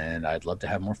 and I'd love to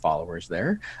have more followers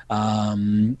there.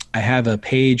 I have a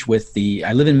page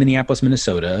I live in Minneapolis,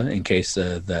 Minnesota, in case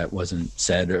that wasn't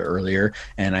said earlier,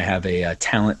 and I have a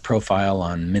talent profile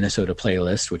on Minnesota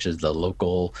Playlist, which is the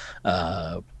local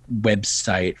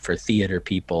website for theater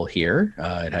people here.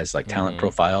 It has like talent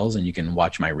profiles, and you can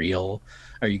watch my reel,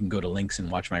 or you can go to links and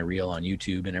watch my reel on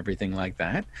YouTube and everything like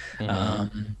that.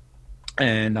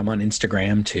 And I'm on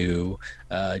Instagram too.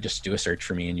 Just do a search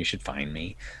for me and you should find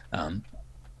me.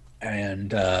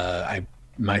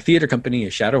 my theater company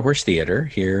is Shadow Horse Theater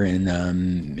here in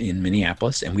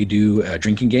Minneapolis, and we do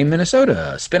Drinking Game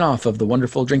Minnesota, a spinoff of the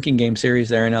wonderful Drinking Game series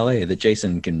there in LA that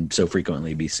Jason can so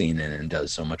frequently be seen in and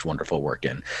does so much wonderful work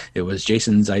in. It was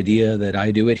Jason's idea that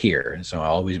I do it here, so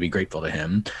I'll always be grateful to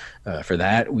him for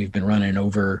that. We've been running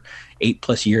over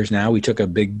 8+ years now. We took a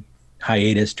big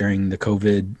hiatus during the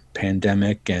COVID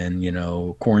pandemic and,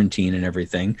 quarantine and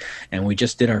everything. And we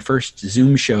just did our first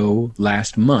Zoom show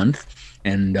last month.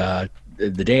 And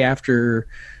the day after,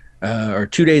 or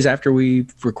 2 days after we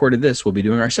recorded this, we'll be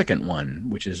doing our second one,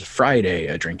 which is Friday,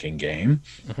 a drinking game.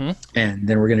 Mm-hmm. And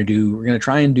then we're going to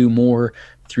try and do more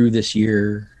through this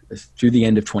year, through the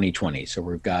end of 2020. So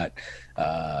we've got,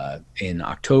 in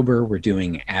October, we're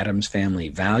doing Addams Family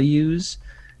Values.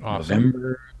 Awesome.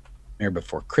 November,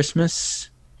 Before Christmas,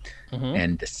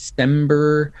 and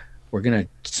December we're gonna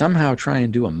somehow try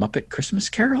and do a Muppet Christmas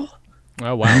Carol.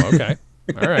 Oh wow! Okay,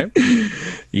 all right.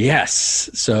 Yes.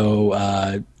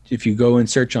 So if you go and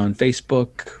search on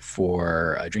Facebook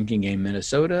for Drinking Game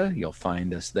Minnesota, you'll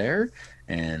find us there,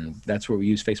 and that's where we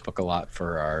use Facebook a lot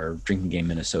for our Drinking Game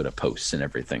Minnesota posts and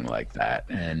everything like that,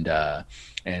 and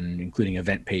including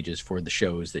event pages for the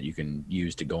shows that you can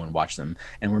use to go and watch them.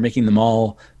 And we're making them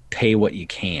all pay what you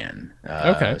can.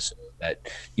 Okay. So that,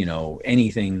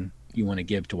 anything you want to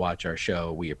give to watch our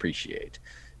show, we appreciate.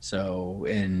 So,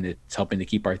 and it's helping to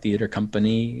keep our theater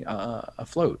company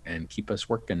afloat and keep us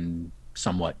working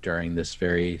somewhat during this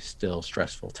very still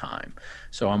stressful time.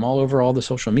 So I'm all over all the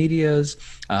social medias,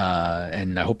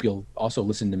 and I hope you'll also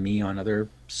listen to me on other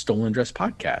Stolen Dress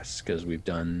podcasts, because I've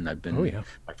been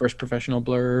my first professional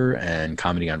blur and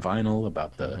Comedy on Vinyl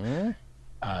about the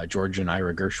George and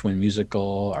Ira Gershwin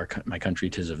musical, My Country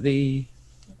 'Tis of Thee.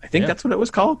 I think that's what it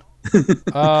was called.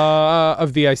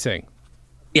 Of Thee I Sing.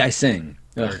 Yeah, I Sing.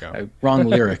 There we go. Wrong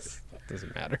lyric.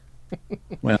 Doesn't matter.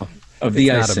 Well, Of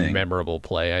Thee I Sing. It's not a memorable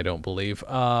play, I don't believe. It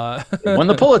won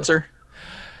the Pulitzer.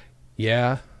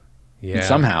 Yeah.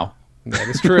 Somehow. That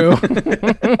is true.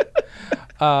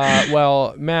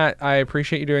 Well, Matt, I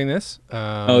appreciate you doing this.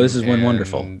 This has been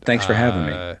wonderful. Thanks for having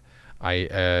me.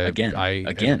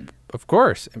 Again. Of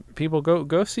course, people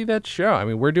go see that show. I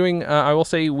mean, we're doing. I will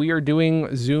say we are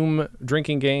doing Zoom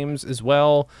drinking games as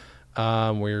well.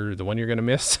 We're the one you're going to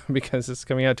miss because it's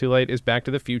coming out too late is Back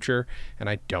to the Future, and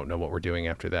I don't know what we're doing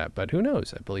after that, but who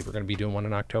knows? I believe we're going to be doing one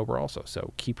in October also.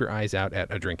 So keep your eyes out at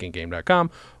adrinkinggame.com,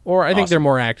 or I think they're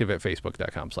more active at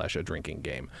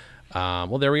facebook.com/adrinkinggame.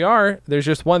 Well, there we are. There's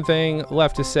just one thing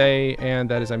left to say, and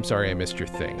that is I'm sorry I missed your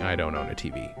thing. I don't own a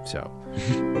TV, so.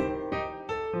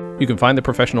 You can find The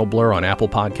Professional Blur on Apple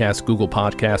Podcasts, Google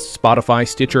Podcasts, Spotify,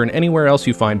 Stitcher, and anywhere else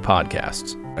you find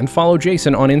podcasts. And follow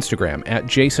Jason on Instagram at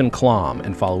JasonKlom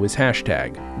and follow his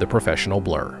hashtag, The Professional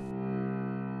Blur.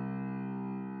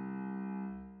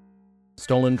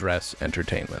 Stolen Dress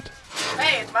Entertainment.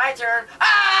 Hey, it's my turn.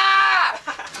 Ah!